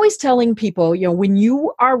I'm always telling people, when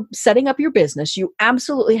you are setting up your business, you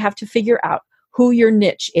absolutely have to figure out who your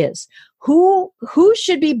niche is. Who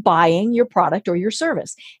should be buying your product or your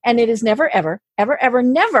service? And it is never, ever, ever, ever,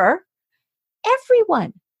 never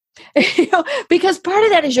everyone. Because part of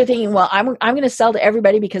that is you're thinking, well, I'm going to sell to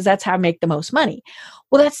everybody because that's how I make the most money.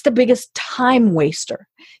 Well, that's the biggest time waster.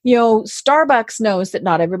 Starbucks knows that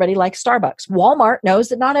not everybody likes Starbucks. Walmart knows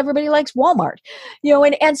that not everybody likes Walmart.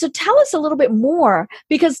 And so tell us a little bit more,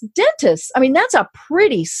 because dentists, that's a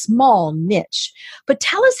pretty small niche. But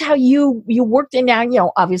tell us how you worked in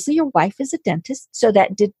now. Obviously your wife is a dentist, so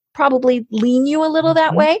that did probably lean you a little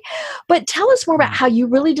that way. But tell us more about how you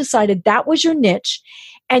really decided that was your niche,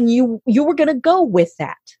 and you were going to go with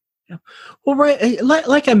that. Well, right,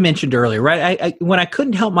 like I mentioned earlier, right? When I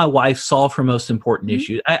couldn't help my wife solve her most important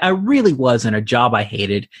issues, I really was in a job I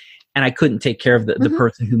hated, and I couldn't take care of the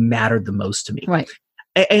person who mattered the most to me. Right.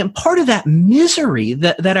 And part of that misery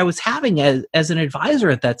that I was having as an advisor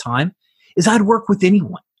at that time is I'd work with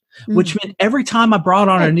anyone, which meant every time I brought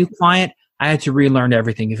on a new client, I had to relearn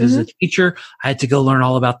everything. If it was a teacher, I had to go learn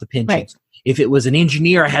all about the pensions. Right. If it was an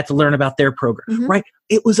engineer, I had to learn about their program, right?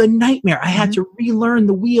 It was a nightmare. I had to relearn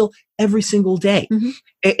the wheel every single day.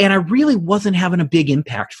 And I really wasn't having a big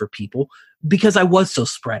impact for people because I was so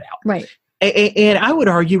spread out. Right. And I would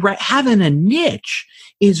argue, right, having a niche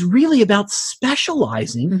is really about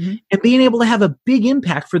specializing and being able to have a big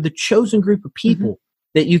impact for the chosen group of people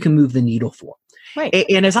that you can move the needle for. Right.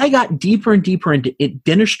 And as I got deeper and deeper into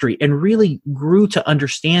dentistry and really grew to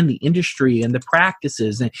understand the industry and the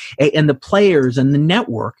practices and the players and the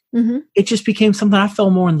network, it just became something I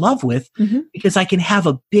fell more in love with because I can have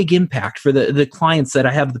a big impact for the clients that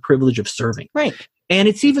I have the privilege of serving. Right. And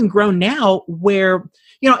it's even grown now where,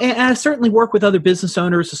 and I certainly work with other business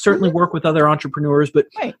owners, I certainly work with other entrepreneurs, but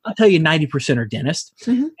I'll tell you 90% are dentists.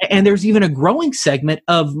 And there's even a growing segment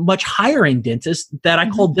of much higher end dentists that I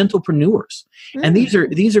call dentalpreneurs. And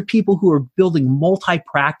these are people who are building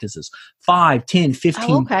multi-practices, 5, 10,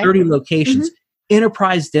 15, 30 locations.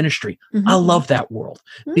 Enterprise dentistry. I love that world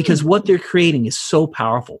because what they're creating is so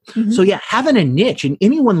powerful. So yeah, having a niche, and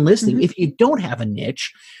anyone listening, if you don't have a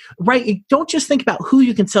niche, right, you don't just think about who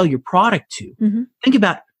you can sell your product to. Think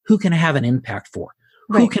about who can I have an impact for?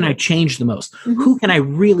 Who can I change the most? Who can I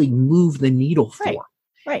really move the needle for?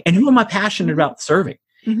 Right. And who am I passionate about serving?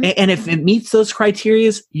 And if it meets those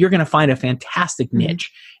criteria, you're going to find a fantastic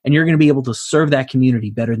niche, and you're going to be able to serve that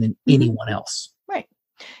community better than anyone else. Right.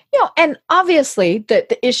 And obviously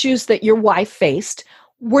the issues that your wife faced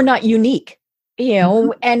were not unique,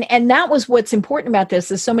 and that was what's important about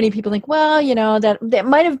this is so many people think, well, that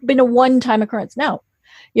might have been a one-time occurrence. No,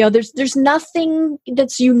 there's nothing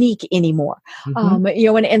that's unique anymore.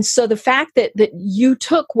 And so the fact that you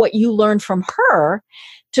took what you learned from her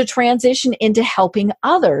to transition into helping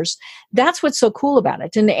others, that's what's so cool about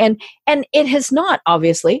it. And it has not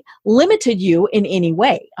obviously limited you in any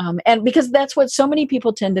way. And because that's what so many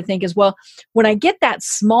people tend to think is, well, when I get that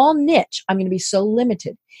small niche, I'm going to be so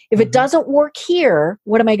limited. If it doesn't work here,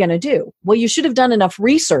 what am I going to do? Well, you should have done enough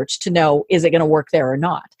research to know, is it going to work there or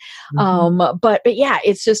not? But yeah,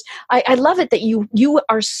 it's just, I love it that you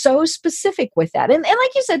are so specific with that. And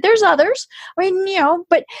like you said, there's others, but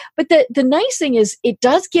the nice thing is it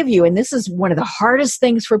does give you, and this is one of the hardest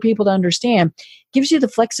things for people to understand, gives you the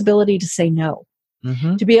flexibility to say no,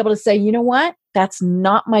 to be able to say, you know what, that's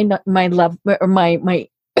not my love or my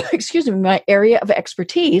excuse me, my area of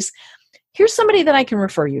expertise. Here's somebody that I can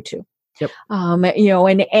refer you to. Yep.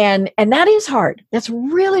 And that is hard. That's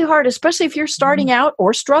really hard, especially if you're starting out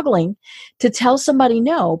or struggling to tell somebody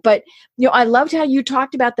no. But, I loved how you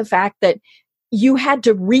talked about the fact that you had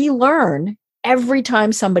to relearn every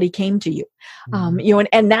time somebody came to you.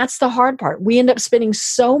 And that's the hard part. We end up spending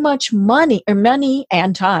so much money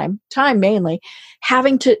and time mainly,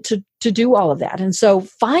 having to do all of that. And so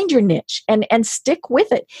find your niche and stick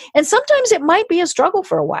with it. And sometimes it might be a struggle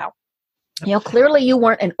for a while. Clearly you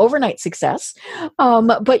weren't an overnight success,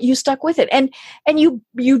 but you stuck with it. And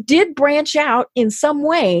you did branch out in some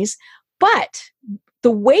ways, but the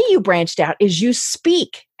way you branched out is you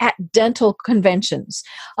speak at dental conventions.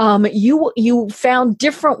 You found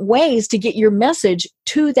different ways to get your message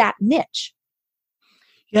to that niche.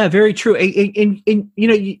 Yeah, very true.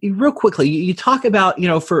 Real quickly, you talk about,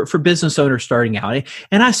 for business owners starting out,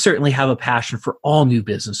 and I certainly have a passion for all new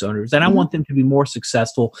business owners, and I want them to be more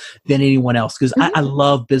successful than anyone else because I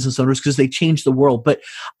love business owners because they change the world. But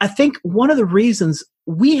I think one of the reasons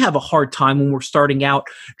we have a hard time when we're starting out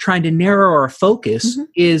trying to narrow our focus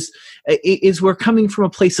is we're coming from a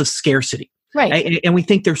place of scarcity. Right. And we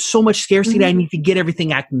think there's so much scarcity, I need to get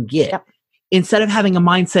everything I can get. Yep. Instead of having a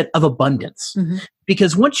mindset of abundance.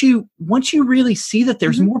 Because once you really see that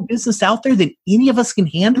there's more business out there than any of us can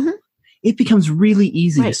handle, it becomes really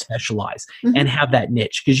easy to specialize and have that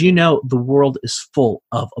niche because the world is full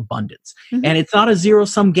of abundance. And it's not a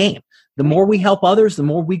zero-sum game. The more we help others, the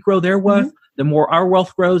more we grow their wealth, the more our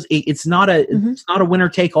wealth grows. It's not a winner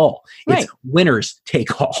take all. It's winners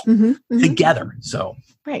take all together. So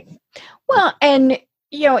right. Well, and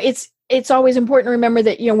it's always important to remember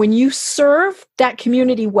that, when you serve that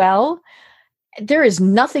community well, there is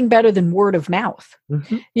nothing better than word of mouth,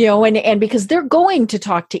 and because they're going to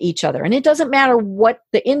talk to each other, and it doesn't matter what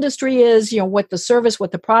the industry is, what the service,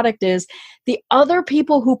 what the product is, the other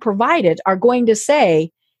people who provide it are going to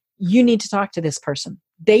say, you need to talk to this person.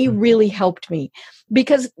 They really helped me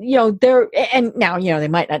because, and now, they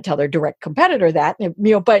might not tell their direct competitor that,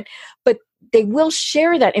 but they will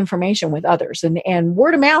share that information with others. And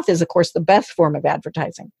word of mouth is, of course, the best form of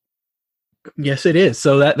advertising. Yes, it is.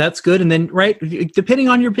 So that's good. And then, depending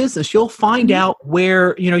on your business, you'll find out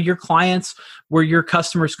where, your clients, where your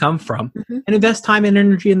customers come from and invest time and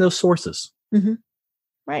energy in those sources.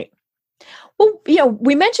 Right. Well,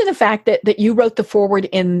 we mentioned the fact that you wrote the foreword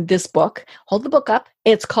in this book. Hold the book up.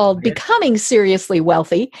 It's called Becoming Seriously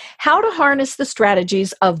Wealthy: How to Harness the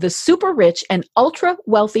Strategies of the Super Rich and Ultra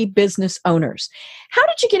Wealthy Business Owners. How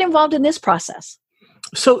did you get involved in this process?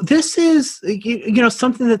 So this is,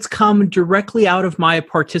 something that's come directly out of my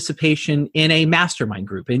participation in a mastermind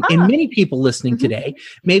group. And many people listening today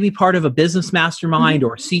may be part of a business mastermind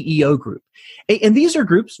or CEO group. And these are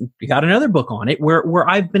groups, we got another book on it, where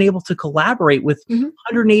I've been able to collaborate with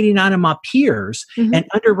 189 of my peers and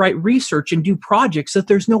underwrite research and do projects that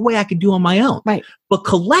there's no way I could do on my own. Right. But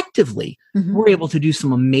collectively, we're able to do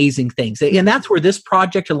some amazing things. And that's where this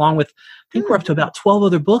project, along with, I think we're up to about 12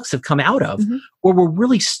 other books, have come out of, where we're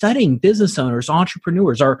really studying business owners,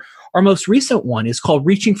 entrepreneurs. Our most recent one is called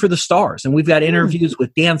Reaching for the Stars. And we've got interviews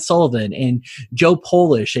with Dan Sullivan and Joe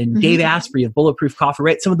Polish and Dave Asprey of Bulletproof Coffee,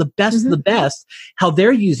 right? Some of the best of the best, how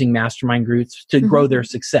they're using mastermind groups to grow their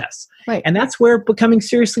success. Right. And that's where Becoming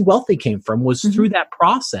Seriously Wealthy came from, was through that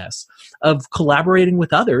process of collaborating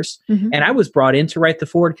with others. And I was brought in to write the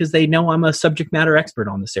foreword because they know I'm a subject matter expert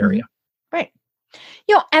on this area. Right.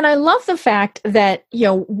 And I love the fact that,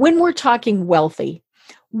 when we're talking wealthy,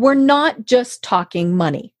 we're not just talking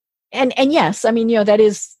money. And yes, I mean, that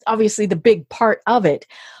is obviously the big part of it.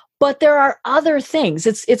 But there are other things.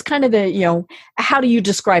 It's kind of the, how do you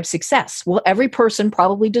describe success? Well, every person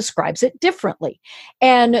probably describes it differently.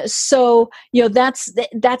 And so, that's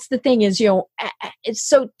the thing is,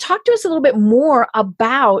 so talk to us a little bit more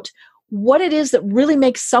about what it is that really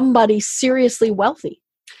makes somebody seriously wealthy.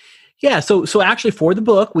 Yeah, so actually for the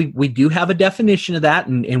book, we do have a definition of that,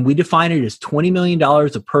 and we define it as $20 million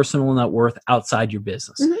of personal net worth outside your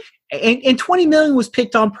business. And 20 million was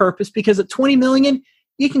picked on purpose because at 20 million,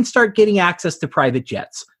 you can start getting access to private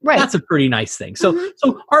jets. Right. That's a pretty nice thing. So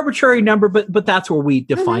arbitrary number, but that's where we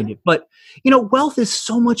defined it. But, wealth is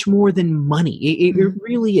so much more than money. It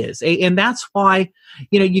really is. And that's why,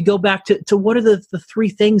 you go back to what are the three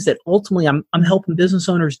things that ultimately I'm helping business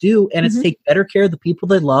owners do. And it's take better care of the people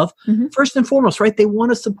they love. First and foremost, right? They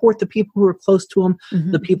want to support the people who are close to them,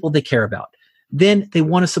 the people they care about. Then they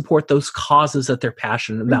want to support those causes that they're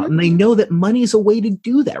passionate about. And they know that money is a way to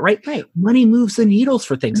do that, right? Money moves the needles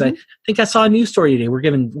for things. I think I saw a news story today. We're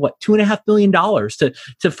given, $2.5 billion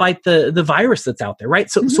to fight the virus that's out there, right?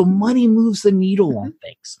 So money moves the needle on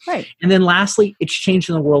things. Right. And then lastly, it's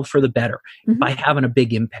changing the world for the better by having a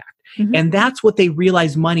big impact. And that's what they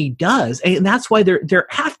realize money does. And that's why they're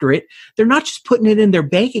after it. They're not just putting it in their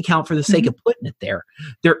bank account for the sake of putting it there.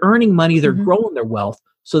 They're earning money. They're growing their wealth,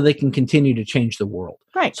 so they can continue to change the world.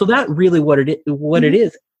 Right. So that really what it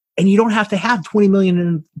is. And you don't have to have $20 million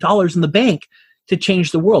in the bank to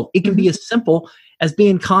change the world. It can be as simple as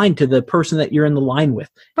being kind to the person that you're in the line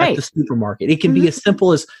with at the supermarket. It can be as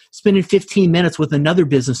simple as spending 15 minutes with another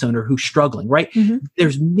business owner who's struggling, right?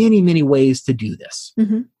 There's many, many ways to do this.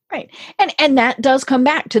 Right. And that does come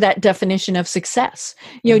back to that definition of success.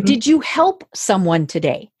 Did you help someone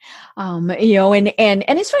today? And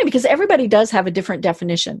it's funny because everybody does have a different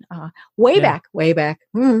definition. Way back,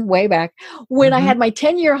 when I had my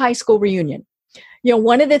 10-year high school reunion,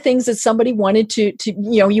 One of the things that somebody wanted to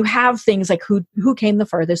you have things like who came the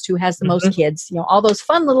furthest, who has the most kids, all those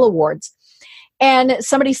fun little awards. And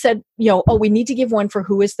somebody said, oh, we need to give one for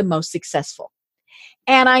who is the most successful.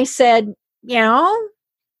 And I said,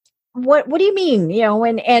 what do you mean?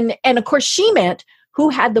 And of course she meant who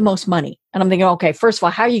had the most money. And I'm thinking, okay, first of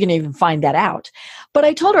all, how are you going to even find that out? But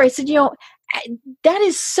I told her, I said, that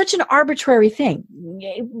is such an arbitrary thing.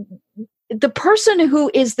 The person who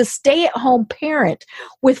is the stay-at-home parent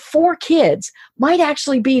with 4 kids might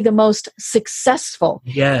actually be the most successful.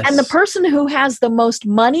 Yes. And the person who has the most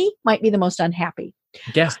money might be the most unhappy.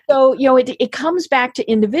 Yeah. So, it comes back to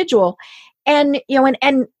individual. And,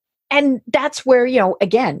 and that's where,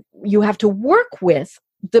 again, you have to work with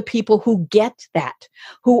the people who get that,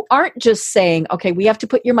 who aren't just saying, okay, we have to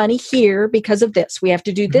put your money here because of this. We have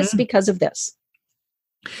to do this because of this.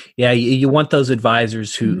 Yeah, you want those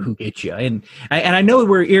advisors who get you. And I know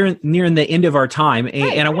we're nearing the end of our time,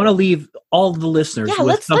 and I want to leave all the listeners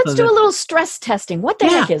with let's do a little stress testing. What the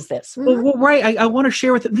heck is this? Well, right. I want to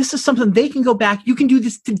share with them. This is something they can go back. You can do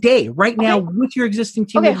this today, right now, with your existing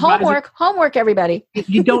team. Okay, homework, everybody.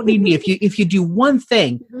 You don't need me. If you do one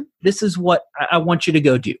thing, this is what I want you to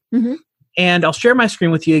go do. And I'll share my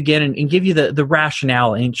screen with you again and give you the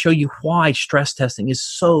rationale and show you why stress testing is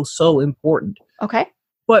so important. Okay.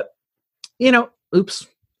 But, oops,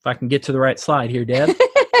 if I can get to the right slide here, Deb.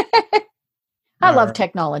 I love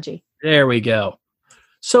technology. There we go.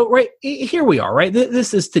 So, right, here we are, right?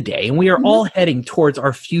 This is today, and we are all heading towards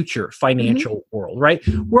our future financial world, right?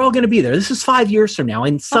 We're all going to be there. This is 5 years from now,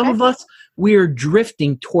 and some of us, we are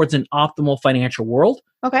drifting towards an optimal financial world.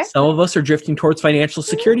 Okay. Some of us are drifting towards financial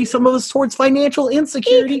security. Some of us towards financial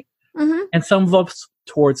insecurity. And some of us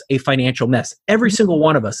towards a financial mess. Every single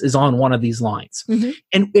one of us is on one of these lines.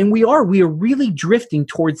 And we are really drifting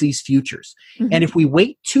towards these futures. And if we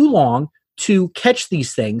wait too long to catch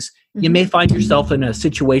these things, you may find yourself in a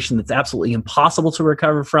situation that's absolutely impossible to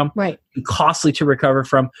recover from, costly to recover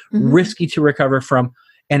from, risky to recover from,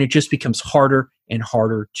 and it just becomes harder and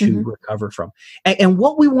harder to recover from. And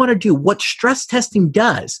what we want to do, what stress testing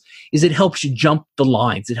does, is it helps you jump the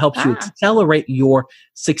lines. It helps you accelerate your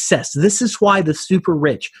success. This is why the super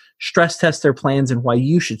rich stress test their plans and why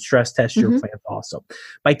you should stress test your plans also.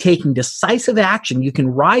 By taking decisive action, you can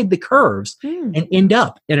ride the curves and end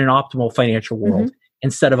up in an optimal financial world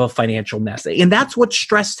instead of a financial mess. And that's what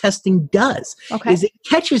stress testing does, is it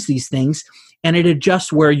catches these things and it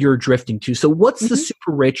adjusts where you're drifting to. So what's the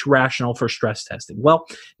super rich rationale for stress testing? Well,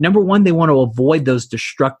 number one, they want to avoid those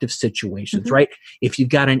destructive situations, right? If you've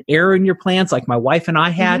got an error in your plans, like my wife and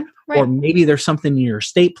I had, or maybe there's something in your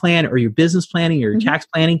estate plan or your business planning or your tax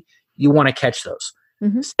planning, you want to catch those.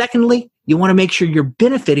 Secondly, you want to make sure you're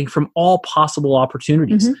benefiting from all possible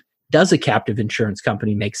opportunities. Does a captive insurance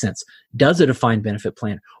company make sense? Does a defined benefit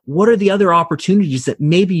plan? What are the other opportunities that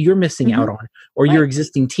maybe you're missing out on or your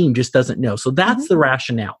existing team just doesn't know? So that's the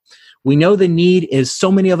rationale. We know the need is so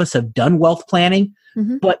many of us have done wealth planning,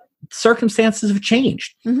 but circumstances have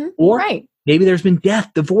changed. Or maybe there's been death,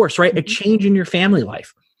 divorce, right? A change in your family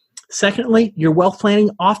life. Secondly, your wealth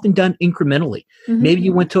planning often done incrementally. Maybe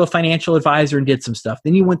you went to a financial advisor and did some stuff.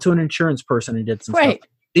 Then you went to an insurance person and did some stuff.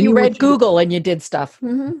 Then you read Google and you did stuff.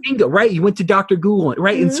 Bingo, right? You went to Dr. Google,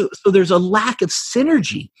 right? And so there's a lack of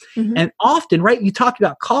synergy. And often, right, you talked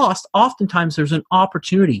about cost. Oftentimes there's an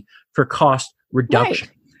opportunity for cost reduction.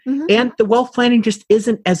 And the wealth planning just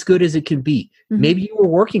isn't as good as it can be. Maybe you were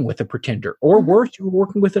working with a pretender, or worse, you were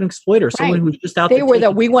working with an exploiter, someone who's just out there.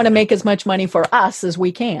 We want to make as much money for us as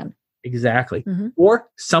we can. Exactly. Or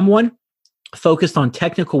someone focused on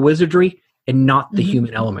technical wizardry and not the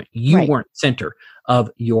human element. You weren't center of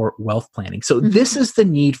your wealth planning. So this is the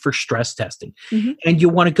need for stress testing. And you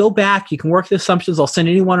want to go back, you can work the assumptions. I'll send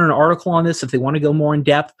anyone an article on this if they want to go more in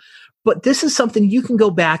depth. But this is something you can go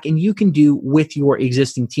back and you can do with your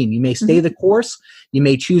existing team. You may stay the course. You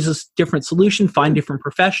may choose a different solution, find different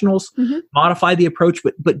professionals, modify the approach.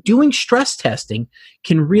 But doing stress testing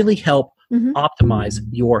can really help optimize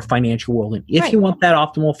your financial world. And if you want that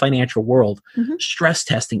optimal financial world, stress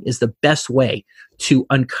testing is the best way to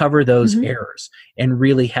uncover those errors and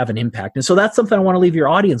really have an impact. And so that's something I want to leave your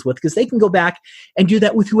audience with, because they can go back and do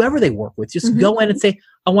that with whoever they work with. Just go in and say,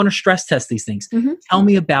 I want to stress test these things. Tell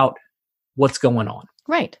me about what's going on.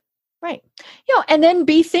 Right. Right. And then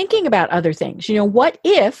be thinking about other things. What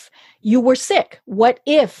if you were sick? What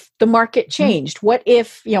if the market changed? What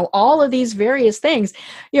if, all of these various things,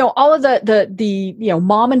 all of the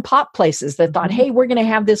mom and pop places that thought, hey, we're going to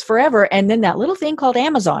have this forever. And then that little thing called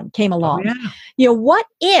Amazon came along. Oh, yeah. What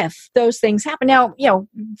if those things happen? Now,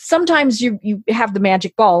 sometimes you have the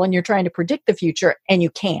magic ball and you're trying to predict the future and you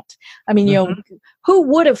can't. I mean, who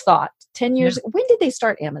would have thought 10 years? When did they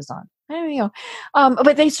start Amazon? I don't know.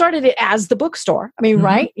 But they started it as the bookstore. I mean,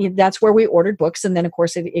 right? That's where we ordered books. And then, of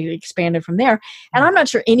course, it expanded from there. And I'm not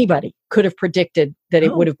sure anybody could have predicted that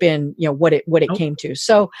it would have been, what it came to.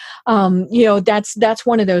 So, that's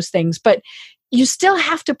one of those things. But you still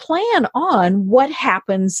have to plan on what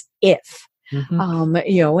happens if.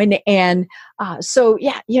 So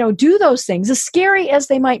do those things, as scary as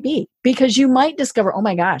they might be, because you might discover, oh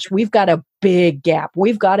my gosh, we've got a big gap.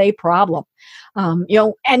 We've got a problem,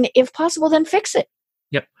 and if possible, then fix it.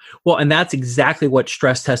 Yep. Well, and that's exactly what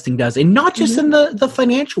stress testing does. And not just in the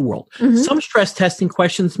financial world. Some stress testing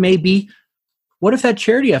questions may be, what if that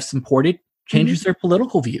charity I've supported changes their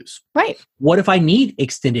political views? Right. What if I need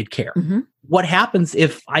extended care? What happens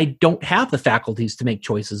if I don't have the faculties to make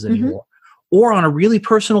choices anymore? Or on a really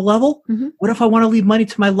personal level, what if I want to leave money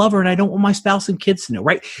to my lover and I don't want my spouse and kids to know,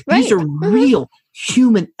 right? These are real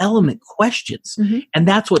human element questions. And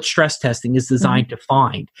that's what stress testing is designed to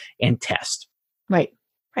find and test. Right.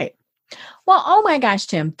 Well, oh my gosh,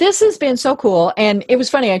 Tim, this has been so cool. And it was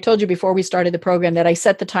funny. I told you before we started the program that I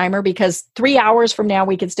set the timer because 3 hours from now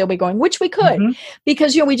we could still be going, which we could,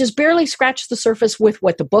 because, we just barely scratched the surface with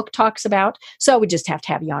what the book talks about. So we just have to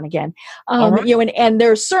have you on again. And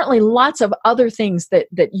there's certainly lots of other things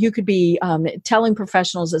that you could be telling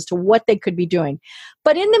professionals as to what they could be doing.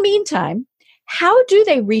 But in the meantime, how do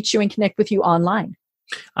they reach you and connect with you online?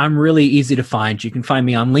 I'm really easy to find. You can find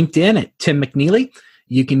me on LinkedIn at Tim McNeely.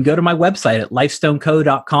 You can go to my website at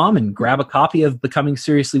lifestoneco.com and grab a copy of Becoming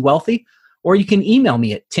Seriously Wealthy, or you can email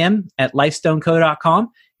me at tim@lifestoneco.com.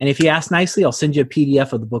 And if you ask nicely, I'll send you a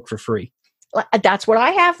PDF of the book for free. That's what I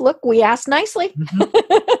have. Look, we asked nicely.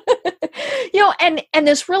 And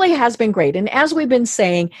this really has been great. And as we've been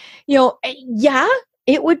saying,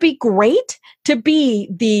 it would be great to be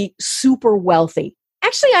the super wealthy.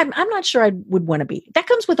 Actually, I'm not sure I would want to be. That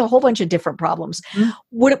comes with a whole bunch of different problems.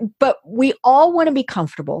 But we all want to be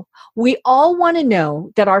comfortable. We all want to know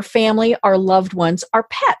that our family, our loved ones, our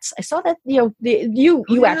pets. I saw that, you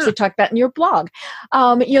actually talked about in your blog,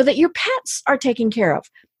 that your pets are taken care of.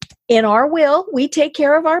 In our will, we take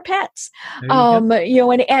care of our pets,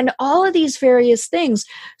 and all of these various things.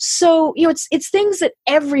 So, it's things that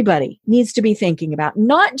everybody needs to be thinking about,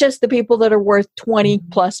 not just the people that are worth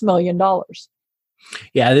 $20+ million.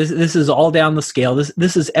 Yeah, this is all down the scale.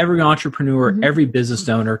 This is every entrepreneur, every business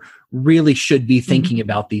owner really should be thinking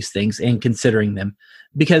about these things and considering them.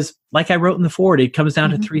 Because like I wrote in the foreword, it comes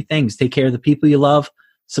down to three things. Take care of the people you love,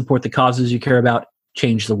 support the causes you care about,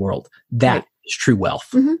 change the world. That is true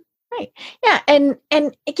wealth. Right. Yeah. And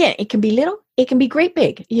again, it can be little, it can be great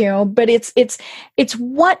big, but it's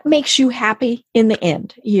what makes you happy in the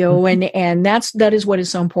end, and that is what is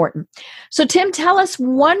so important. So Tim, tell us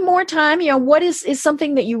one more time, what is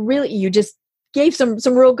something that you just gave some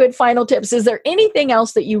real good final tips. Is there anything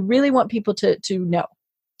else that you really want people to know?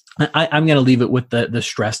 I'm going to leave it with the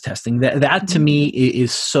stress testing. That to me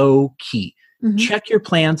is so key. Check your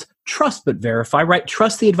plans, trust but verify, right?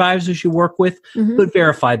 Trust the advisors you work with, but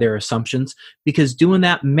verify their assumptions, because doing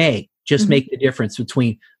that may just make the difference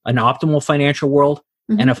between an optimal financial world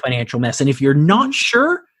and a financial mess. And if you're not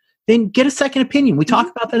sure, then get a second opinion. We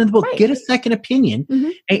talk about that in the book. Right. Get a second opinion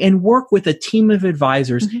and work with a team of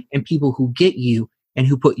advisors and people who get you and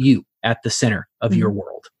who put you at the center of your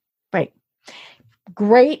world. Right.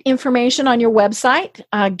 Great information on your website.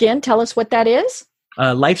 Again, tell us what that is.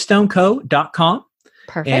 lifestoneco.com.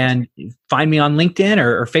 Perfect. And find me on LinkedIn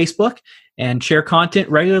or Facebook and share content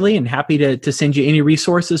regularly, and happy to send you any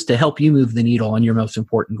resources to help you move the needle on your most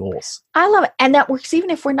important goals. I love it. And that works even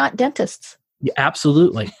if we're not dentists. Yeah,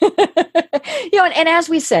 absolutely. And as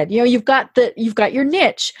we said, you've got your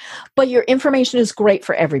niche, but your information is great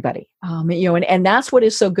for everybody. And that's what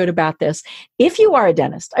is so good about this. If you are a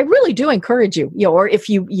dentist, I really do encourage you, or if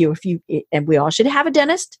you, and we all should have a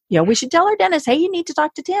dentist, we should tell our dentist, hey, you need to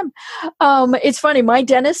talk to Tim. It's funny. My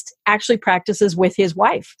dentist actually practices with his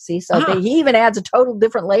wife. See, so he even adds a total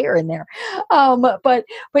different layer in there. But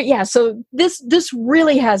yeah, so this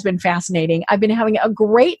really has been fascinating. I've been having a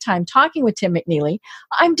great time talking with Tim McNeely.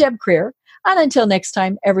 I'm Deb Creer. And until next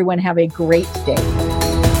time, everyone have a great day.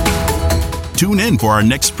 Tune in for our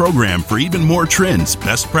next program for even more trends,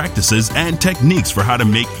 best practices, and techniques for how to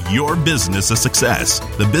make your business a success.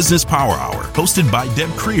 The Business Power Hour, hosted by Deb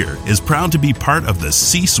Creer, is proud to be part of the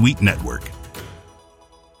C-Suite Network.